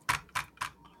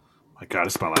God,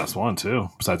 it's my last one, too.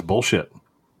 Besides bullshit.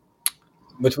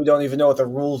 Which we don't even know what the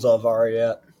rules of are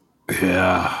yet.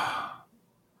 Yeah.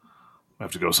 I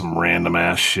have to go some random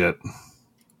ass shit.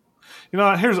 You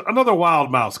know, here's another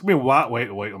wild mouse. Give me a wild... Wait,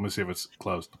 let me see if it's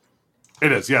closed.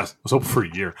 It is, yes. I was hoping for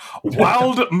a year.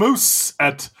 Wild moose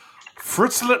at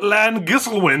Fritzland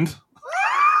Gisselwind.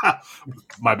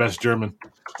 My best German.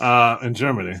 In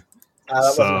Germany. That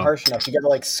wasn't harsh enough. You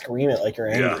gotta, scream it like you're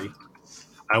angry. Yeah.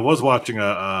 I was watching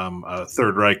a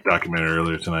Third Reich documentary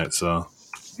earlier tonight, so...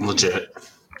 Legit.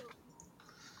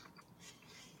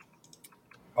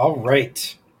 All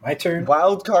right. My turn.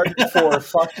 Wild card 4.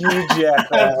 Fuck you, Jack.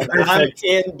 I'm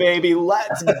in, baby.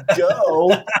 Let's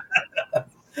go.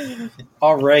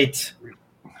 All right.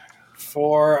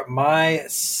 For my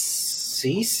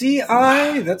CCI,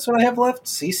 that's what I have left.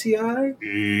 CCI.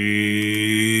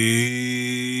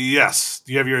 Yes.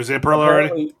 Do you have your Zamperla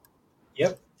already?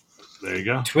 Yep. There you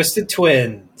go. Twisted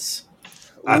Twins.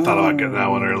 I thought about getting that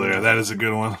one earlier. That is a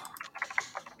good one.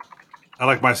 I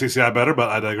like my CCI better, but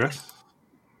I digress.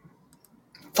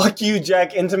 Fuck you,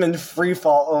 Jack. Intamin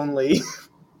Freefall only.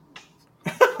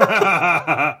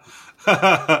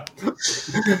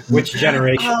 Which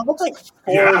generation? What's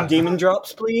 4 Demon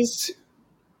Drops, please?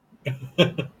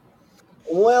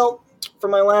 Well, for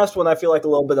my last one, I feel like a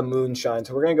little bit of moonshine,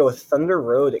 so we're going to go with Thunder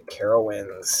Road at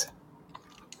Carowinds.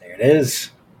 There it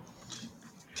is.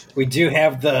 We do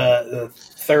have the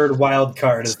third wild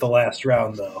card as the last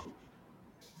round, though.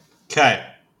 Okay.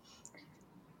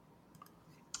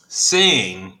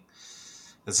 Seeing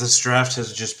as this draft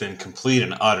has just been complete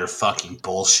and utter fucking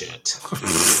bullshit.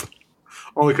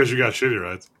 Only because you got shitty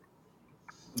rides.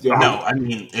 Yeah. No, I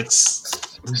mean,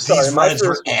 it's... Sorry, these my rides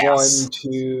are first ass.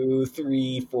 1, 2,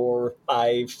 3, 4,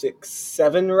 5, 6,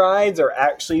 7 rides are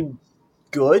actually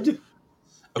good.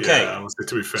 Okay, Yeah,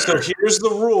 to be fair. so here's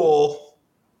the rule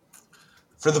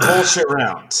for the bullshit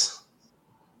round.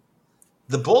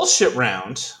 The bullshit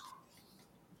round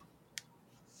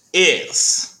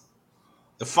is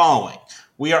the following.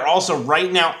 We are also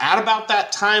right now at about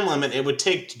that time limit it would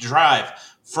take to drive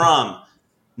from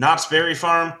Knott's Berry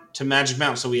Farm to Magic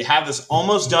Mountain. So we have this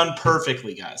almost done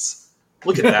perfectly, guys.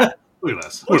 Look at that. Look at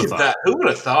this. Look at that. Who would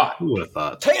have thought? Who would have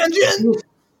thought? Tangent!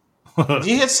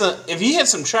 if you hit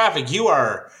some traffic, you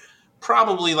are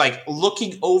probably like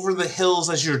looking over the hills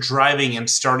as you're driving and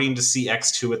starting to see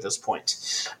X2 at this point.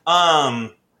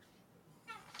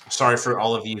 Sorry for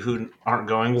all of you who aren't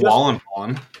going while I'm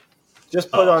on.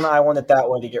 Just put on I Want It That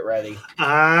Way to get ready.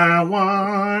 I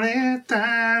want it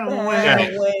that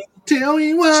way. Tell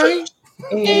me why.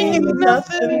 Ain't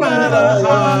nothing but a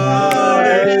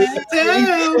heart. Tell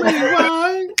me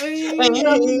why.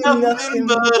 Ain't nothing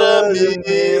but a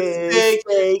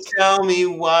mistake. Tell me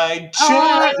why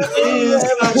Jack is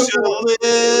such a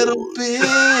little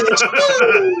bitch.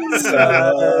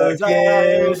 So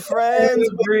I'm friends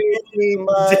with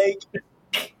Mike.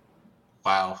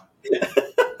 Wow.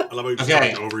 I love how you just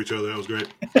talked over each other. That was great.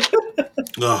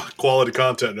 Quality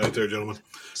content right there, gentlemen.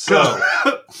 So,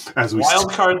 as we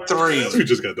Wild Card 3. We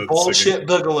just got done Bullshit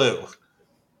Boogaloo.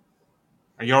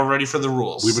 Are y'all ready for the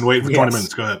rules? We've been waiting for 20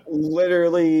 minutes. Go ahead.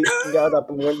 Literally got up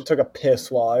and went and took a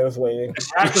piss while I was waiting.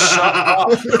 Jack, shut up.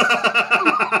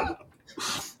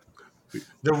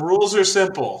 The rules are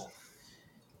simple.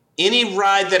 Any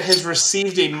ride that has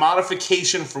received a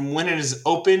modification from when it is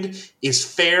opened is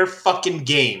fair fucking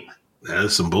game. That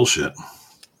is some bullshit.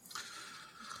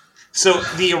 So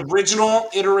the original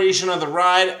iteration of the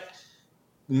ride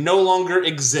no longer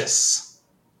exists.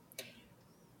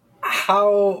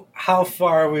 How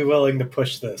far are we willing to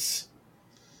push this?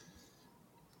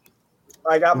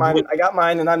 I got mine,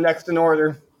 and I'm next in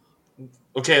order.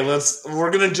 Okay,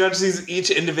 we're gonna judge these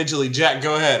each individually. Jack,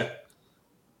 go ahead.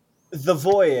 The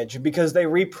Voyage, because they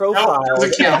reprofiled.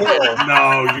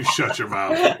 No, you shut your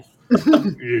mouth.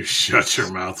 You shut your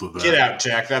mouth with that. Get out,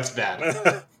 Jack. That's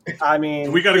bad. I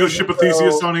mean, we got to go ship a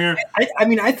Theseus on here. I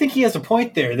mean, I think he has a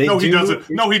point there. No, he doesn't.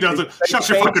 No, he doesn't. Shut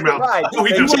your fucking mouth. No,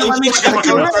 he doesn't. Let me check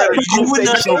your mouth. You would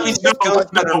not know he's You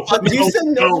said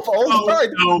no.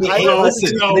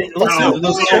 Listen,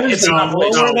 those terms are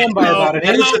lower them by about an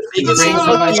inch. He brings them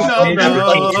like different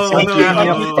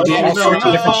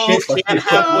shit. You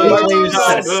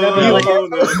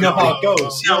know how it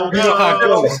goes. You know how it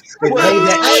goes. They lay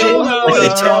that shit. They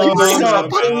tell you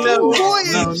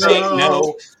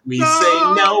no. We say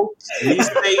no. We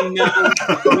say no.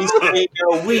 We say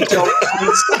no. We don't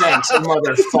consent,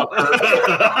 motherfucker.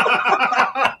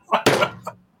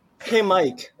 Hey,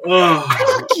 Mike.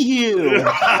 Fuck you.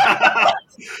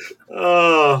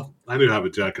 I knew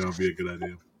having Jack on would be a good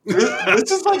idea.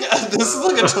 This is like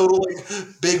a total like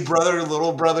big brother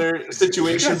little brother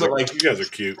situation, but like you guys are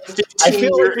cute. I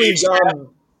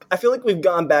feel like we've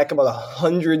gone back about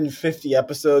 150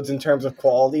 episodes in terms of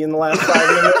quality in the last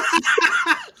 5 minutes.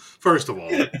 First of all,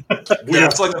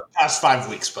 it's like the past 5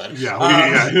 weeks, bud.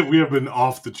 Yeah, we have been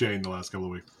off the chain the last couple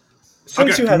of weeks.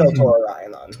 Since you had El Toro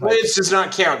Ryan on. It does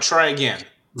not count. Try again.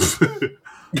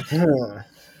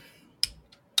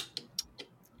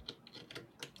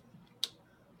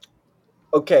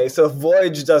 Okay, so if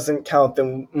Voyage doesn't count,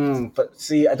 then but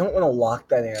see, I don't want to lock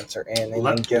that answer in and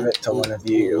then give it to one of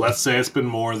you. Let's say it's been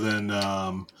more than,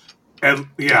 the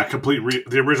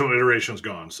original iteration's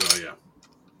gone. So yeah,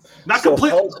 not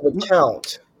complete. Hulk would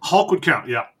count. Hulk would count,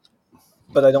 yeah.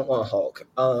 But I don't want a Hulk.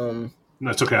 No,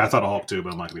 it's okay. I thought a Hulk too,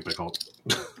 but I'm not going to pick Hulk.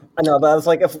 I know, but I was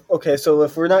like, so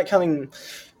if we're not counting,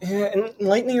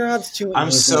 lightning rod's too easy.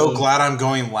 I'm so glad I'm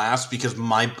going last because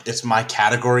it's my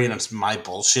category and it's my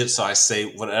bullshit. So I say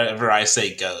whatever I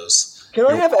say goes. Can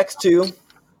I have X2?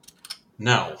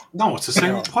 No, it's the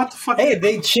same. What the fuck? Hey,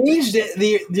 they changed it.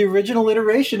 The original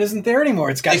iteration isn't there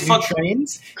anymore. It's got new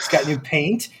trains. It's got new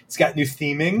paint. It's got new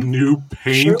theming. New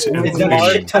paint. Sure, it's got a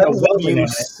shit ton of welding on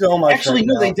it. So much. Actually,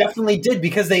 no, they definitely did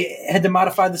because they had to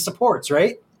modify the supports,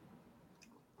 right?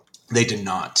 They did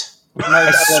not.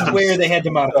 I swear they had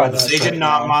to modify the supports. They did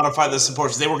not modify the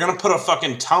supports. They were going to put a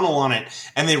fucking tunnel on it,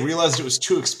 and they realized it was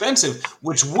too expensive,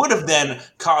 which would have then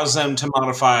caused them to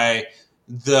modify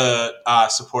the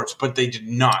supports, but they did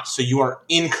not. So you are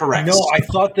incorrect. No, I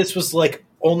thought this was like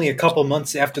only a couple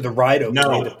months after the ride opened. No.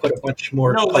 They had to put a bunch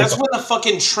more. No, that's when the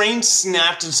fucking train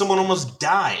snapped and someone almost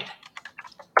died.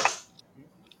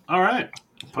 All right.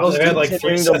 Well, they had like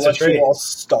 3 sets of trains. You all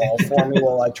stall for me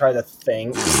while I try to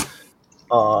think.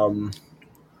 No,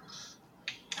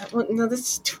 this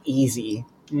is too easy.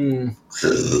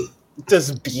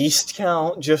 Does Beast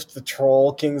count? Just the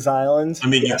Troll King's Island? I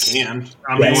mean, Yes. you can.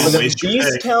 If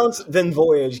Beast counts, then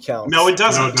Voyage counts. No, it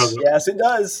doesn't. Yes, it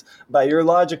does. By your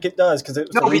logic, it does because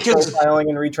it's reprofiling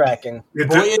and retracking.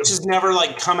 Voyage has never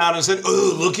like come out and said,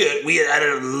 "Oh, look at we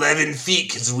added 11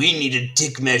 feet because we need a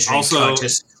dick measuring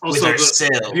contest with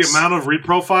ourselves." The amount of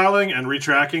reprofiling and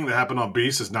retracking that happened on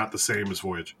Beast is not the same as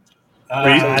Voyage.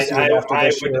 I would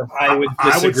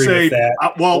disagree with that.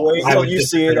 Wait till you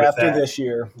see it after this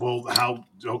year. Well, how?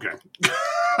 Okay.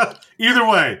 Either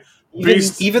way,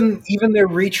 even their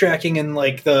retracking in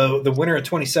like the winter of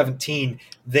 2017,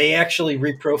 they actually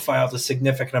reprofiled a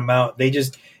significant amount. They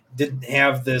just didn't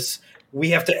have this.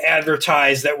 We have to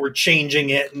advertise that we're changing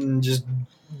it and just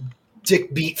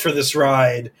dick beat for this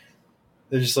ride.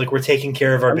 They're just like, we're taking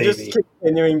care of our baby. I'm just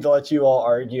continuing to let you all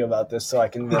argue about this so I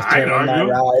can just turn on my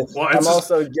ride. Well, I'm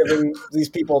also giving these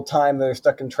people time that are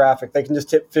stuck in traffic. They can just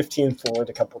hit 15 forward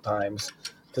a couple times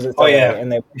because it's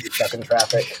and they won't be stuck in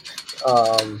traffic. It's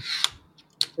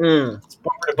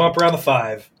bumper to bumper on the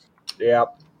 5.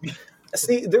 Yep.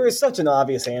 See, there is such an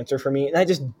obvious answer for me, and I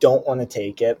just don't want to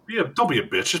take it. Yeah, don't be a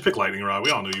bitch. Just pick lightning rod.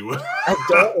 We all knew you would. I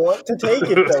don't want to take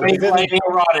it, though. Lightning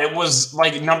rod. It was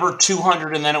like number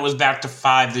 200, and then it was back to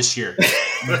 5 this year. Be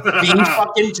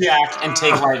fucking Jack and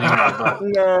take lightning rod. But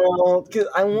no, because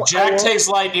Jack takes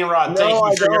lightning rod. Thank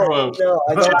you for your vote. No,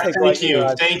 I don't take lightning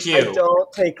rod. Thank you. I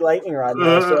don't take lightning rod.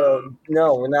 No, so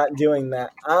no, we're not doing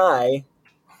that.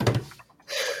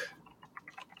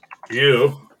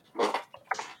 You.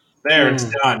 There, it's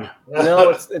done.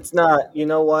 No, it's not. You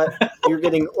know what? You're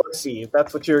getting Ursy.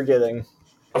 That's what you're getting.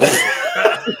 All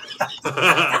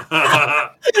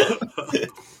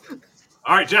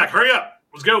right, Jack, hurry up.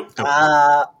 Let's go.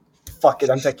 Fuck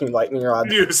it. I'm taking lightning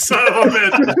rod. You son of a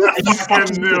bitch. You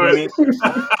fucking knew it.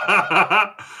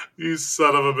 You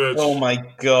son of a bitch. Oh, my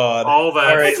God. All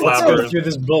that. All right, let's go flappers. through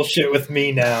this bullshit with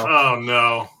me now. Oh,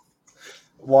 no.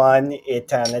 One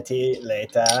eternity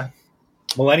later.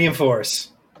 Millennium Force.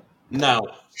 No.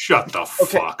 Shut the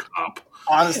fuck up.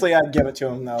 Honestly, I'd give it to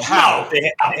him, though. How?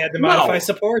 They had to modify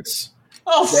supports.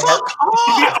 Oh, fuck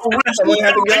off!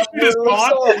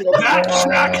 That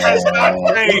track has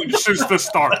not changed since the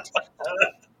start.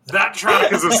 That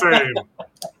track is the same.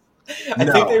 I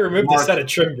think they removed a set of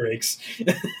trim brakes.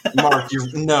 Mark, you're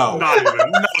no.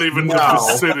 Not even the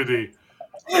vicinity.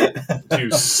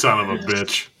 You son of a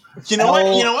bitch. You know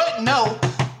what? No.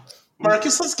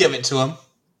 Marcus, let's give it to him.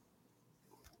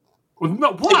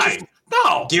 No, why?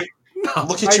 No.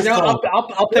 Look at your phone.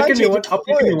 I'll pick a new one. I'll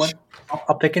pick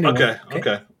a new one.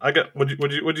 Okay. I got.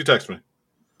 Would you text me?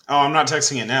 Oh, I'm not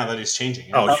texting it now that he's changing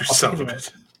it. Oh, you son of a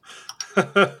bitch.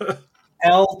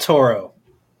 El Toro.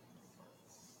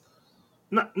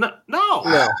 No.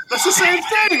 That's the same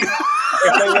thing.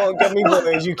 If they won't give me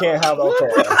boys, you can't have El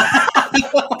Toro.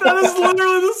 That is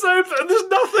literally the same thing. There's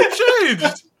nothing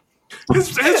changed.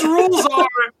 His rules are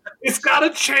it's got to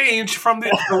change from the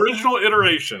original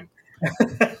iteration.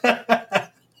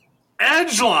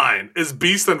 Edgeline is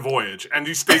Beast and Voyage, and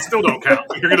they still don't count.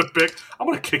 You're gonna pick. I'm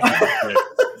gonna kick you.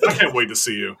 I can't wait to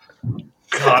see you.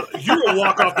 God, you're gonna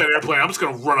walk off that airplane. I'm just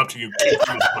gonna run up to you and kick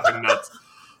you in the fucking nuts.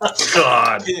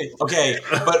 God. Okay,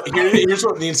 but here's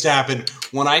what needs to happen.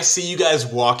 When I see you guys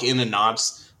walk into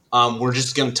knots, we're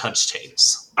just gonna touch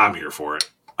taints. I'm here for it.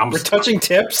 We're touching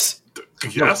tips.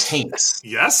 Yes. No, taints.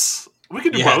 Yes. We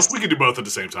can do both. We can do both at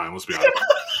the same time. Let's be honest.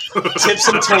 Tips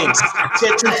and taints.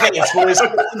 Tips and taints. Boys.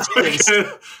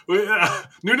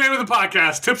 New name of the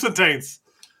podcast: Tips and Taints.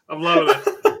 I'm loving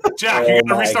it. Jack, you're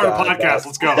gonna restart a podcast.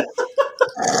 Let's go.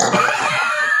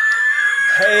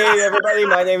 Hey everybody,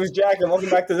 my name is Jack, and welcome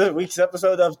back to this week's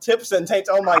episode of Tips and Taints.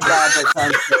 Oh my God, that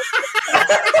sounds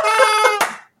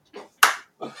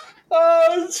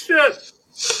Oh shit.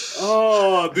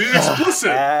 Oh, the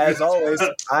explicit. As always,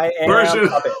 I am version.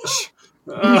 a bitch.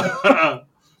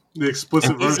 The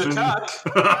explicit He's version. A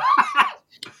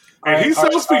And he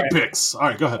sells feet pics. All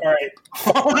right, go ahead. All right.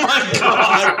 Oh my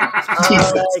God.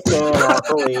 I cannot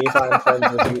believe I'm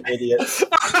friends with you idiots.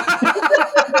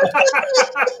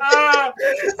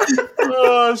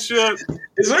 Oh shit.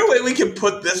 Is there a way we can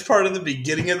put this part in the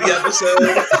beginning of the episode?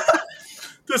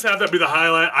 Just have that be the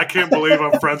highlight. I can't believe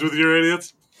I'm friends with you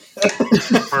idiots.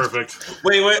 Perfect.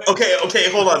 Wait. Okay,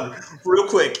 hold on. Real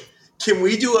quick. Can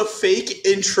we do a fake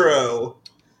intro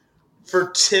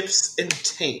for Tips and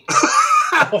Taints?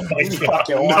 Oh my God.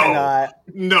 Okay, why not?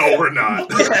 No, we're not.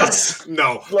 Yes.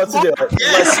 No. Let's do it.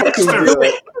 Yes. Let's fucking do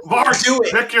it. Mark, Do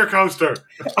it. pick your coaster.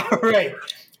 All right.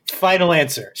 Final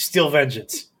answer. Steel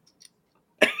Vengeance.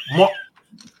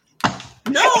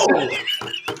 No.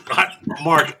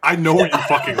 Mark, I know where you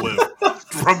fucking live.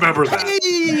 Remember that.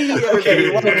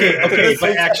 Okay.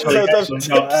 But actually,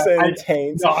 Tips and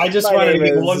Taints. I just My wanted to name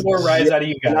get is one more rise out of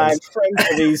you And I'm guys. friends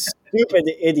with these stupid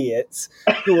idiots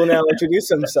who will now introduce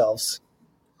themselves.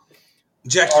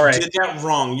 Jack, All right. you did that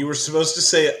wrong. You were supposed to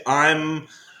say I'm.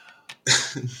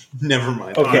 Never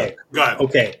mind. Okay. Go ahead.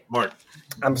 Okay. Mark.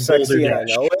 I'm sexy and I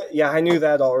Dash. know it. Yeah, I knew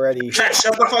that already. Jack,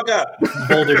 shut the fuck up.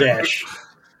 Boulder Dash.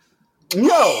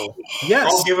 No.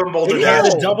 Yes. I'll give him Boulder They had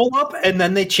Dash. a double up, and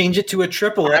then they changed it to a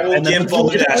triple up. I will and then give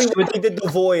Boulder Dash. They did the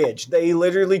voyage. They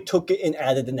literally took it and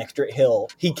added an extra hill.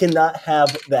 He cannot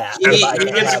have that. He They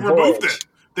have removed voyage. it.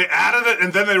 They added it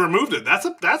and then they removed it.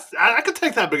 I could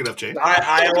take that big enough change.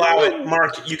 I allow it.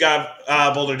 Mark, you got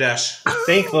Boulder Dash.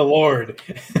 Thank the Lord.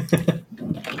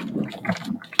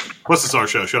 What's this our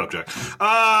show? Shut up, Jack.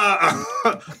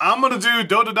 I'm gonna do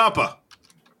Dododampa.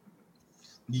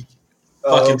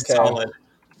 Fucking solid.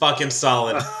 Fucking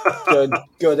solid.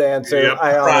 Good answer. Yep.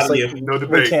 I Proud of honestly, you. No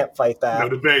debate. we can't fight that. No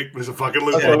debate. There's a fucking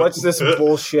loser. Okay, what's this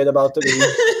bullshit about to be?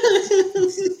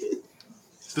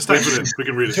 Just type it in. We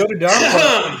can read it.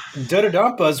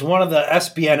 Dododampa is one of the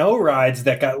SBNO rides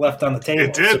that got left on the table.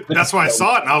 It did. That's why I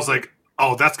saw it and I was like,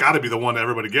 oh, that's got to be the one that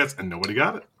everybody gets, and nobody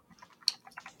got it.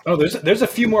 Oh, there's a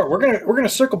few more. We're gonna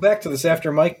circle back to this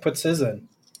after Mike puts his in.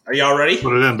 Are y'all ready?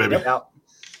 Put it in, baby. Yep.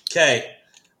 Okay.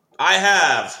 I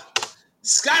have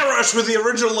Skyrush with the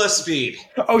original lift speed.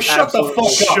 Oh, shut the fuck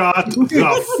up. Shut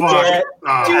the fuck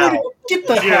up. Dude, get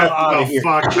the hell out of here.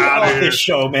 Fuck Get out off of here. this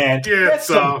show, man. Get That's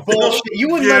some the- bullshit. You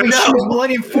wouldn't let me Get choose out.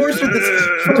 Millennium Force with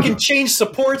this fucking change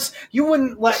supports. You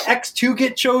wouldn't let X2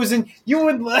 get chosen. You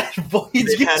wouldn't let Voyage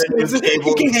They've get had a new chosen. cable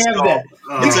You can have installed. that.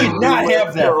 Oh, You cannot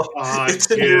have that. It's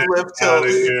a new lift outta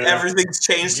hill. here. Everything's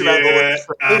changed about the Get lift.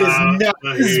 It is not.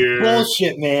 outta This is here.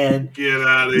 bullshit, man. Get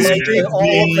out of Like, here. in all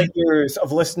of the years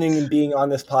of listening and being on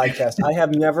this podcast, I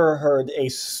have never heard a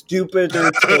stupider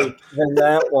take than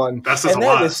that one. That's just and a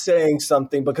that lot. is saying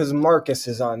something because Marcus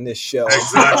is on this show.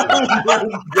 Exactly. Oh my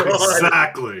god.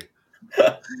 Exactly.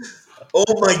 Oh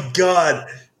my god.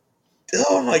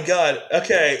 Oh my god.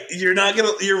 Okay, you're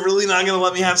really not gonna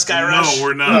let me have Skyrush? No,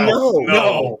 we're not.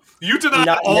 No. You denied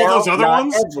Not all now, those other not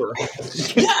ones? ever.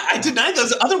 Yeah, I denied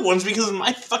those other ones because of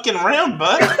my fucking round,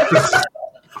 bud.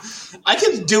 I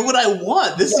can do what I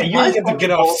want. This Yeah, is you my don't get to fucking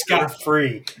get off culture. scot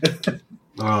free.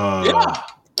 Yeah,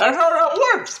 that's how that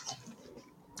works.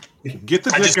 Get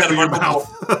the I just dick out of had a your bunch mouth.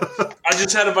 I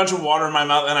just had a bunch of water in my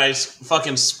mouth and I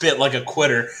fucking spit like a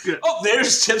quitter. Yeah. Oh,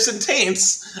 there's tips and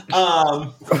taints.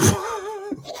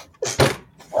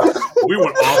 We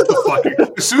went off the fucking.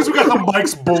 As soon as we got the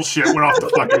Mike's bullshit, went off the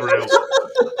fucking rails.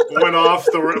 Went off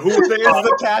the. Who There's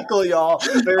the cackle, y'all.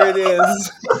 There it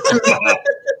is.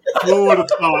 Who would have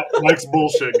thought Mike's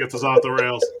bullshit gets us off the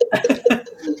rails?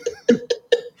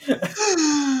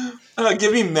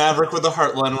 Give me Maverick with a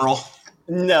Heartland roll.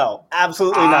 No,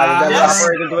 absolutely not. It never Yes.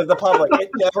 operated with the public. It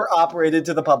never operated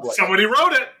to the public. Somebody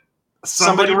wrote it.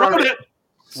 Somebody wrote it. One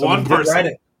Someone did person. write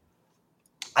it.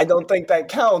 I don't think that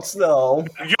counts, though.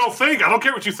 You don't think? I don't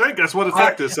care what you think. That's what the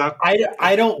fact is, son.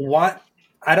 I don't want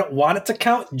it to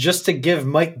count just to give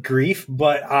Mike grief,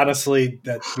 but honestly,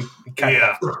 that we kind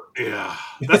Yeah, of yeah.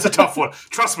 That's a tough one.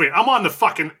 Trust me, I'm on the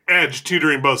fucking edge,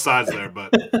 teetering both sides there.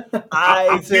 But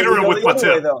I'm say we teetering go with the my other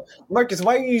way, tip. though. Marcus,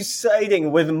 why are you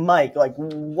siding with Mike? Like,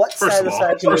 what First of all,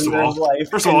 satisfaction in your life?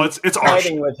 it's our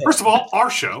siding show. with him? First of all, our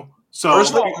show. So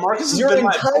First of all, Marcus has Your been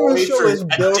my entire boy show for is a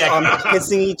built on decade.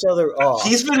 pissing each other off.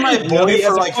 He's been my No, boy he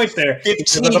has for a like point there. He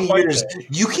has a 15 point years. there.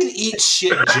 You can eat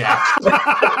shit, Jack.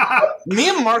 Me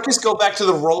and Marcus go back to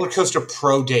the roller coaster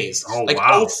pro days. Oh, like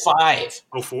wow. 05.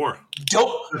 04.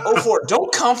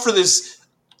 Don't come for this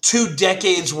 2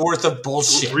 decades worth of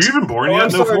bullshit. Were you even born Oh, yet?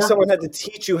 I'm No sorry 4? someone had to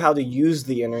teach you how to use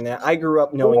the internet. I grew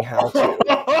up knowing how to.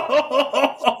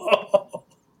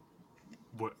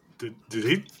 What did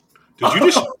he? Did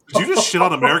you just shit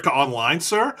on America Online,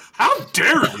 sir? How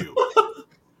dare you?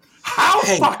 How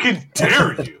Hey. fucking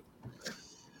dare you?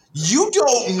 You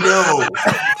don't know.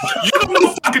 You don't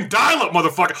know fucking dial-up,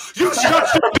 motherfucker. You shut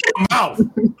your damn mouth.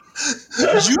 You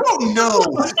don't know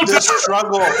the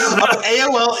struggle of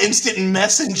AOL Instant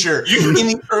Messenger in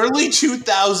the early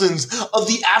 2000s of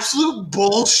the absolute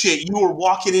bullshit you were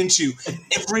walking into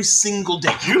every single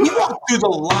day. We walked through the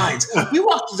lines. We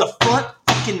walked through the front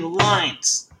fucking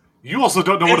lines. You also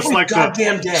don't know what it's Every like to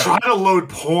goddamn day. try to load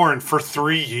porn for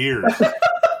 3 years.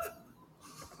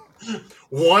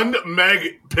 1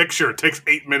 meg picture takes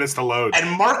 8 minutes to load.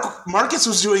 And Marcus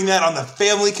was doing that on the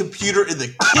family computer in the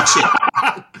kitchen.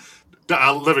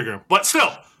 Living room. But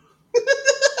still.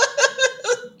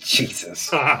 Jesus.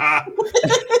 He'd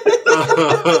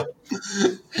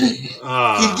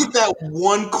get that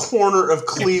one corner of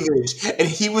cleavage, and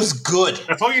he was good.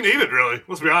 That's all you needed, really.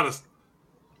 Let's be honest.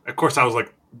 Of course, I was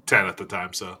like 10 at the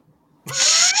time, so.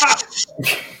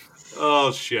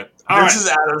 Oh, shit. All This right. is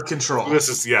out of control. This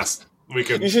is, yes. We You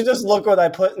can. should just look what I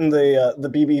put in the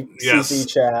BBCC Yes.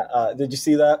 chat. Did you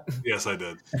see that? Yes, I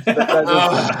did. I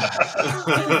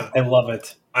love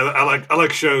it. I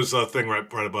like show's thing right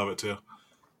above it, too.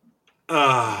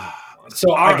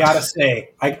 So I gotta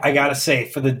say,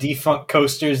 for the defunct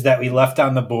coasters that we left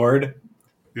on the board,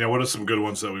 yeah, what are some good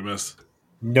ones that we missed?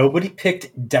 nobody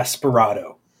picked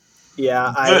Desperado.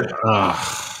 Yeah,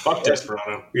 Fuck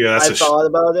Desperado. Yeah, I thought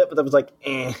about it, but I was like,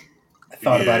 eh. I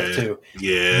thought about it too.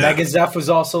 Yeah, Mega Zeph was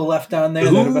also left on there.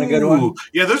 That would have been a good one.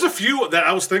 Yeah, there's a few that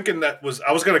I was thinking I was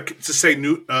going to say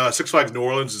Six Flags New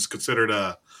Orleans is considered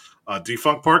a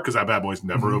defunct park because that bad boy's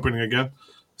never opening again.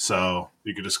 So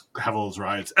you could just have all those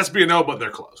rides. SB&O, but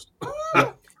they're closed.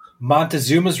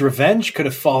 Montezuma's Revenge could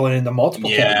have fallen into multiple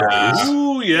categories.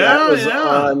 Ooh, yeah, That was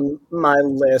on my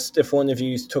list if one of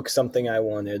you took something I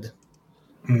wanted.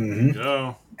 Mm-hmm.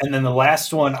 Yeah. And then the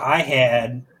last one I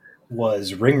had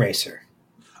was Ring Racer.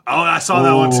 Oh, I saw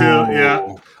that one too.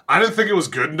 Yeah. I didn't think it was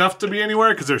good enough to be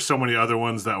anywhere because there's so many other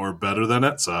ones that were better than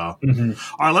it. So, All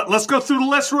right, let's go through the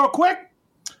list real quick.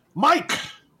 Mike.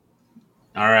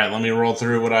 All right, let me roll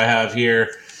through what I have here.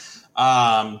 Okay,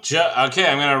 I'm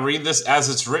going to read this as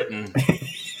it's written.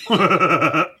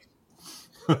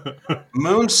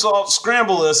 Moonsault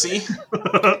Scramble Ussy.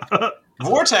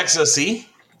 Vortex Ussy.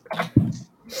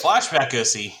 Flashback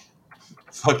Ussy.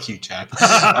 Fuck you, Jack.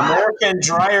 American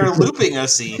Dryer Looping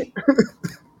Ussy.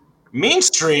 Mean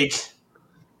Streak.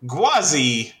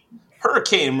 Gwazi.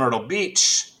 Hurricane Myrtle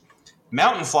Beach.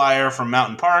 Mountain Flyer from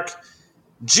Mountain Park.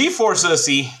 G-Force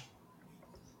Ussy.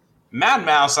 Mad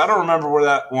Mouse. I don't remember where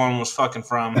that one was fucking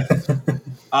from.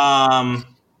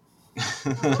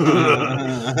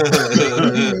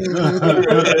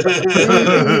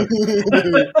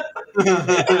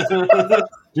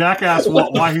 Jack asked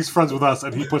why he's friends with us,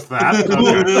 and he puts that.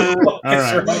 Okay. All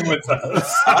right. Wrong with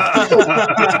us?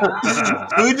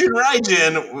 Fujin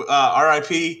Raijin,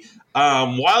 R.I.P.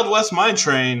 Wild West Mine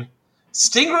Train.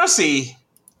 Sting Russy.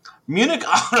 Munich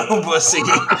Auto Bussy.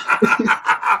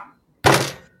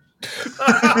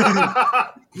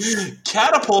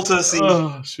 Catapult Ussy.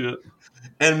 Oh, shit.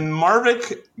 And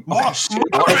Marvick. Oh, shit.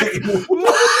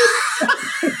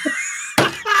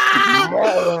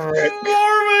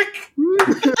 Marvick!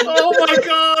 Oh my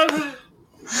god!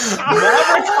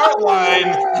 Maverick Heartline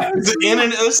is in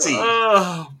an Ussy.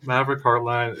 Maverick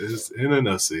Heartline is in an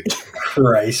Ussy.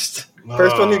 Christ.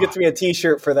 First one who gets me a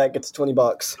T-shirt for that gets $20.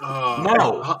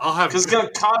 No, I'll have because it's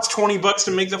gonna cost $20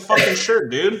 to make the fucking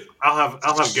shirt, dude. I'll have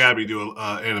Gabby do an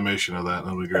animation of that.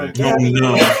 That'll be great. Oh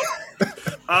no.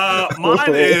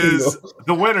 Mine is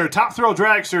the winner: Top Thrill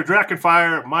Dragster,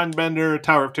 Drakenfire, Mindbender,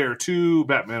 Tower of Terror 2,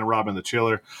 Batman and Robin the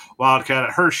Chiller, Wildcat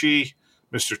at Hershey,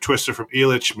 Mr. Twister from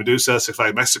Elitch, Medusa, Six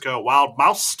Flags Mexico, Wild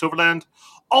Mouse, Toverland,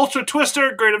 Ultra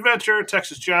Twister, Great Adventure,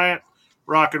 Texas Giant,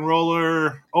 Rock and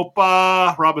Roller,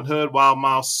 Opa, Robin Hood, Wild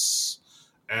Mouse,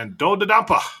 and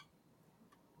Dodadampa.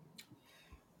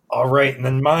 All right, and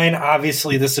then mine,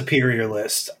 obviously, the superior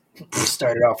list. We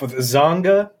started off with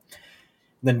Zonga,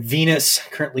 then Venus,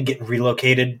 currently getting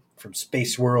relocated from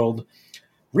Space World.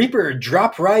 Reaper,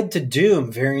 Drop Ride to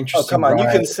Doom, very interesting. Oh, come on, ride. you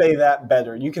can say that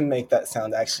better. You can make that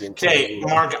sound actually Okay, intimidating.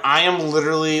 Mark, I am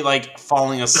literally like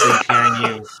falling asleep hearing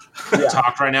you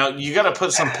talk right now. You got to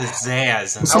put some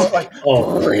pizzazz in I was like,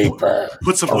 Reaper.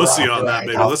 Put some pussy on that,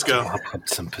 baby. Let's go. I'll put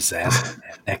some pizzazz on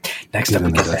that. Next up,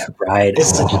 we get that ride.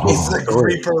 It's the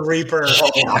Reaper.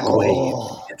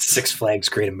 Shockwave. It's Six Flags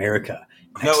Great America.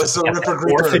 No, it's the we got Ripper that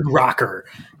Creeper. Orphan Rocker.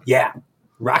 Yeah.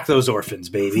 Rock those orphans,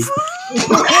 baby.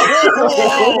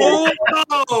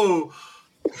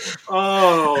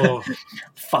 Oh.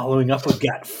 Following up, we've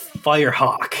got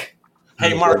Firehawk.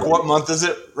 Hey, Mark, what month is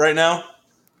it right now?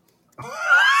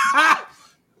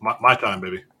 My time,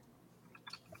 baby.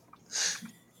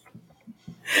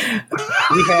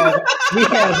 We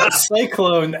have a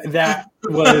Cyclone that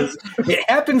was. It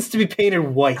happens to be painted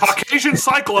white. Caucasian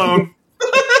Cyclone.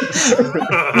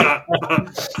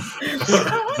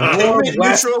 Roar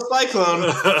Neutral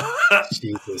Cyclone.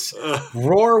 Jesus.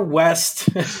 Roar West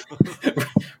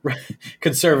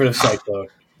Conservative Cyclone.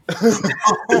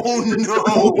 Oh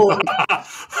no!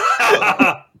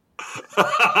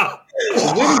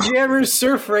 Windjammers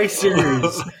Surf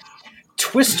Racers.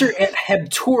 Twister at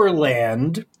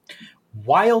Hebtourland.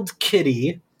 Wild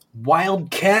Kitty.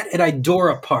 Wildcat at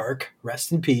Idora Park.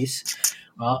 Rest in peace.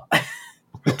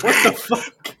 What the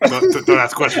fuck? Don't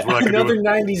ask questions. What I can Another do.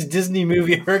 90s Disney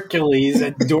movie Hercules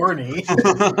at Dorney.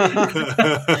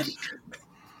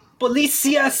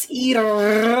 Policias y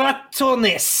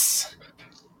Ratones.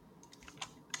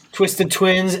 Twisted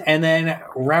Twins, and then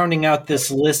rounding out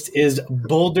this list is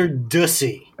Boulder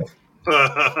Dussy.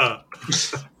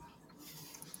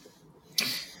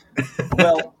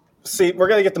 well, see, we're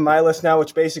going to get to my list now,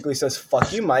 which basically says,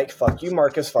 fuck you, Mike, fuck you,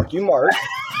 Marcus, fuck you, Mark.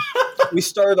 We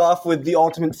started off with the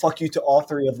ultimate fuck you to all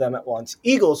three of them at once.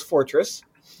 Eagles Fortress,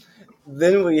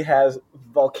 Then we have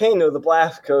Volcano, the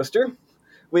Blast Coaster.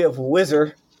 We have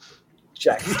Wizard,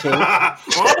 Jack's King. Oh!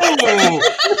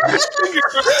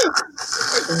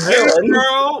 Villain,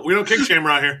 Girl! We don't kink shame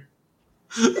around here.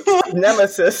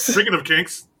 Nemesis. Speaking of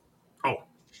kinks.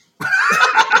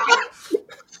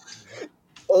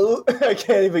 Oh, I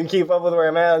can't even keep up with where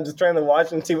I'm at. I'm just trying to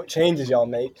watch and see what changes y'all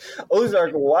make.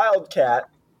 Ozark Wildcat.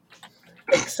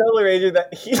 Accelerator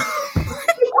that he...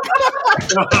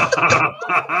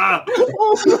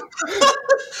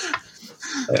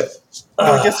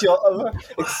 I guess y'all...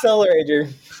 Accelerator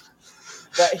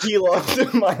that he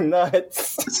lost my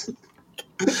nuts.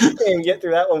 Can't even get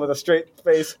through that one with a straight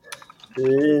face.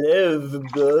 Live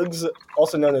Bugs,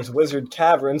 also known as Wizard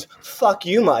Caverns. Fuck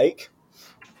you, Mike.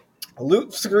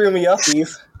 Loop Screw Me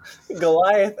Uppies.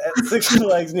 Goliath at Six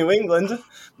Flags New England.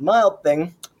 Mild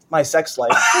Thing. My sex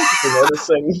life. For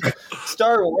noticing.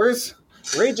 Star Wars.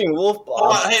 Raging Wolf Bob.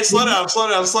 Oh, hey, slow down,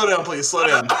 please, slow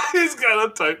down. He's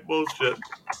got to type bullshit.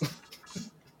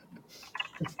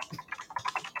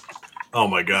 Oh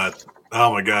my god,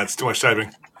 it's too much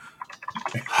typing.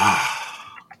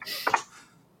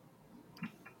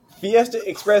 Fiesta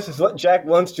Express is what Jack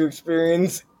wants to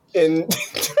experience in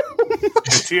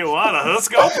Tijuana. Let's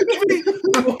go.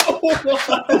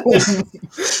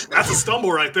 That's a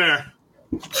stumble right there.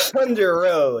 Thunder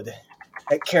Road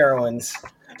at Carowinds.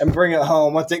 And bring it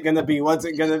home. What's it gonna be? What's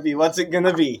it gonna be? What's it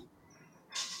gonna be?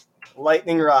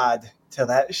 Lightning Rod to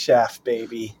that shaft,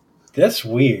 baby. That's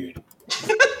weird.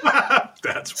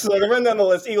 That's So to run down the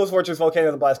list: Eagles Fortress, Volcano,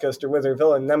 the Blast Coaster, Wizard,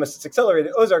 Villain, Nemesis,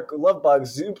 Accelerated, Ozark, Love Bug,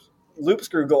 Loop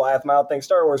Screw, Goliath, Mild Thing,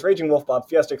 Star Wars, Raging Wolf Bob,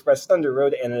 Fiesta Express, Thunder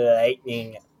Road, and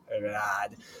Lightning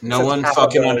Rod. No one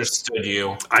fucking understood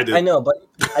you. I did. I know, but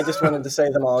I just wanted to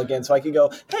say them all again so I could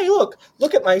go, hey,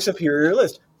 look at my superior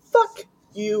list. Fuck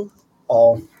you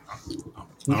all.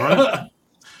 All right.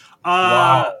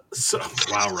 Wow,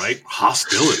 right?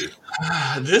 Hostility.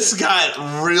 This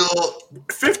got real.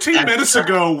 15 minutes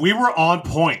ago, we were on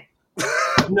point.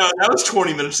 No, that was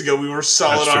 20 minutes ago. We were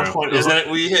solid on point. And then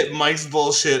we hit Mike's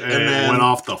bullshit and then went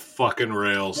off the fucking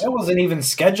rails. That wasn't even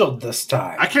scheduled this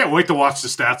time. I can't wait to watch the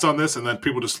stats on this and then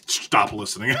people just stop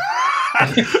listening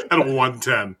at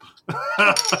 110.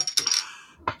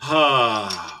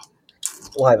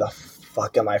 Why the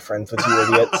fuck am I friends with you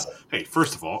idiots? Hey,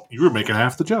 first of all, you were making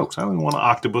half the jokes. I don't even want to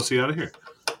octopus you out of here.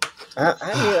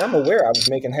 I'm aware I was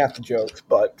making half the jokes,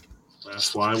 but...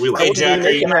 That's why we like Hey, it. Jack, are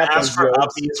you going to ask for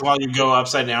uppies while you go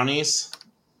upside downies?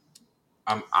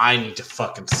 I need to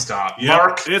fucking stop. Yep,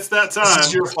 Mark, it's that time. This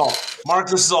is your fault. Mark,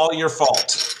 this is all your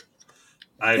fault.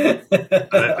 Mark,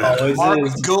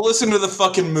 go listen to the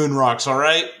fucking Moon Rocks, all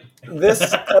right?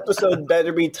 This episode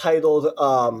better be titled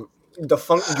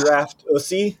Defunct Draft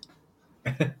OC.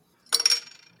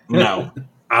 No.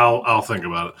 I'll think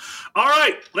about it. All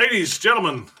right, ladies,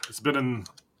 gentlemen, it's been an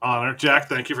honor. Jack,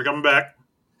 thank you for coming back.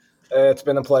 It's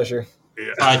been a pleasure.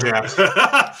 Yeah. Bye,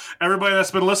 Jack. Everybody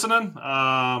that's been listening,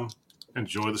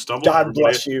 enjoy the stumble. God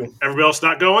bless you. Everybody else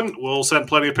not going, we'll send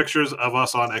plenty of pictures of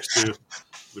us on X2.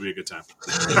 It'll be a good time.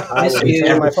 I will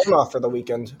turn my phone off for the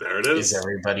weekend. There it is. Is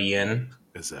everybody in?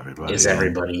 Is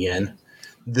everybody in?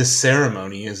 The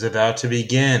ceremony is about to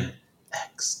begin.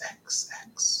 X.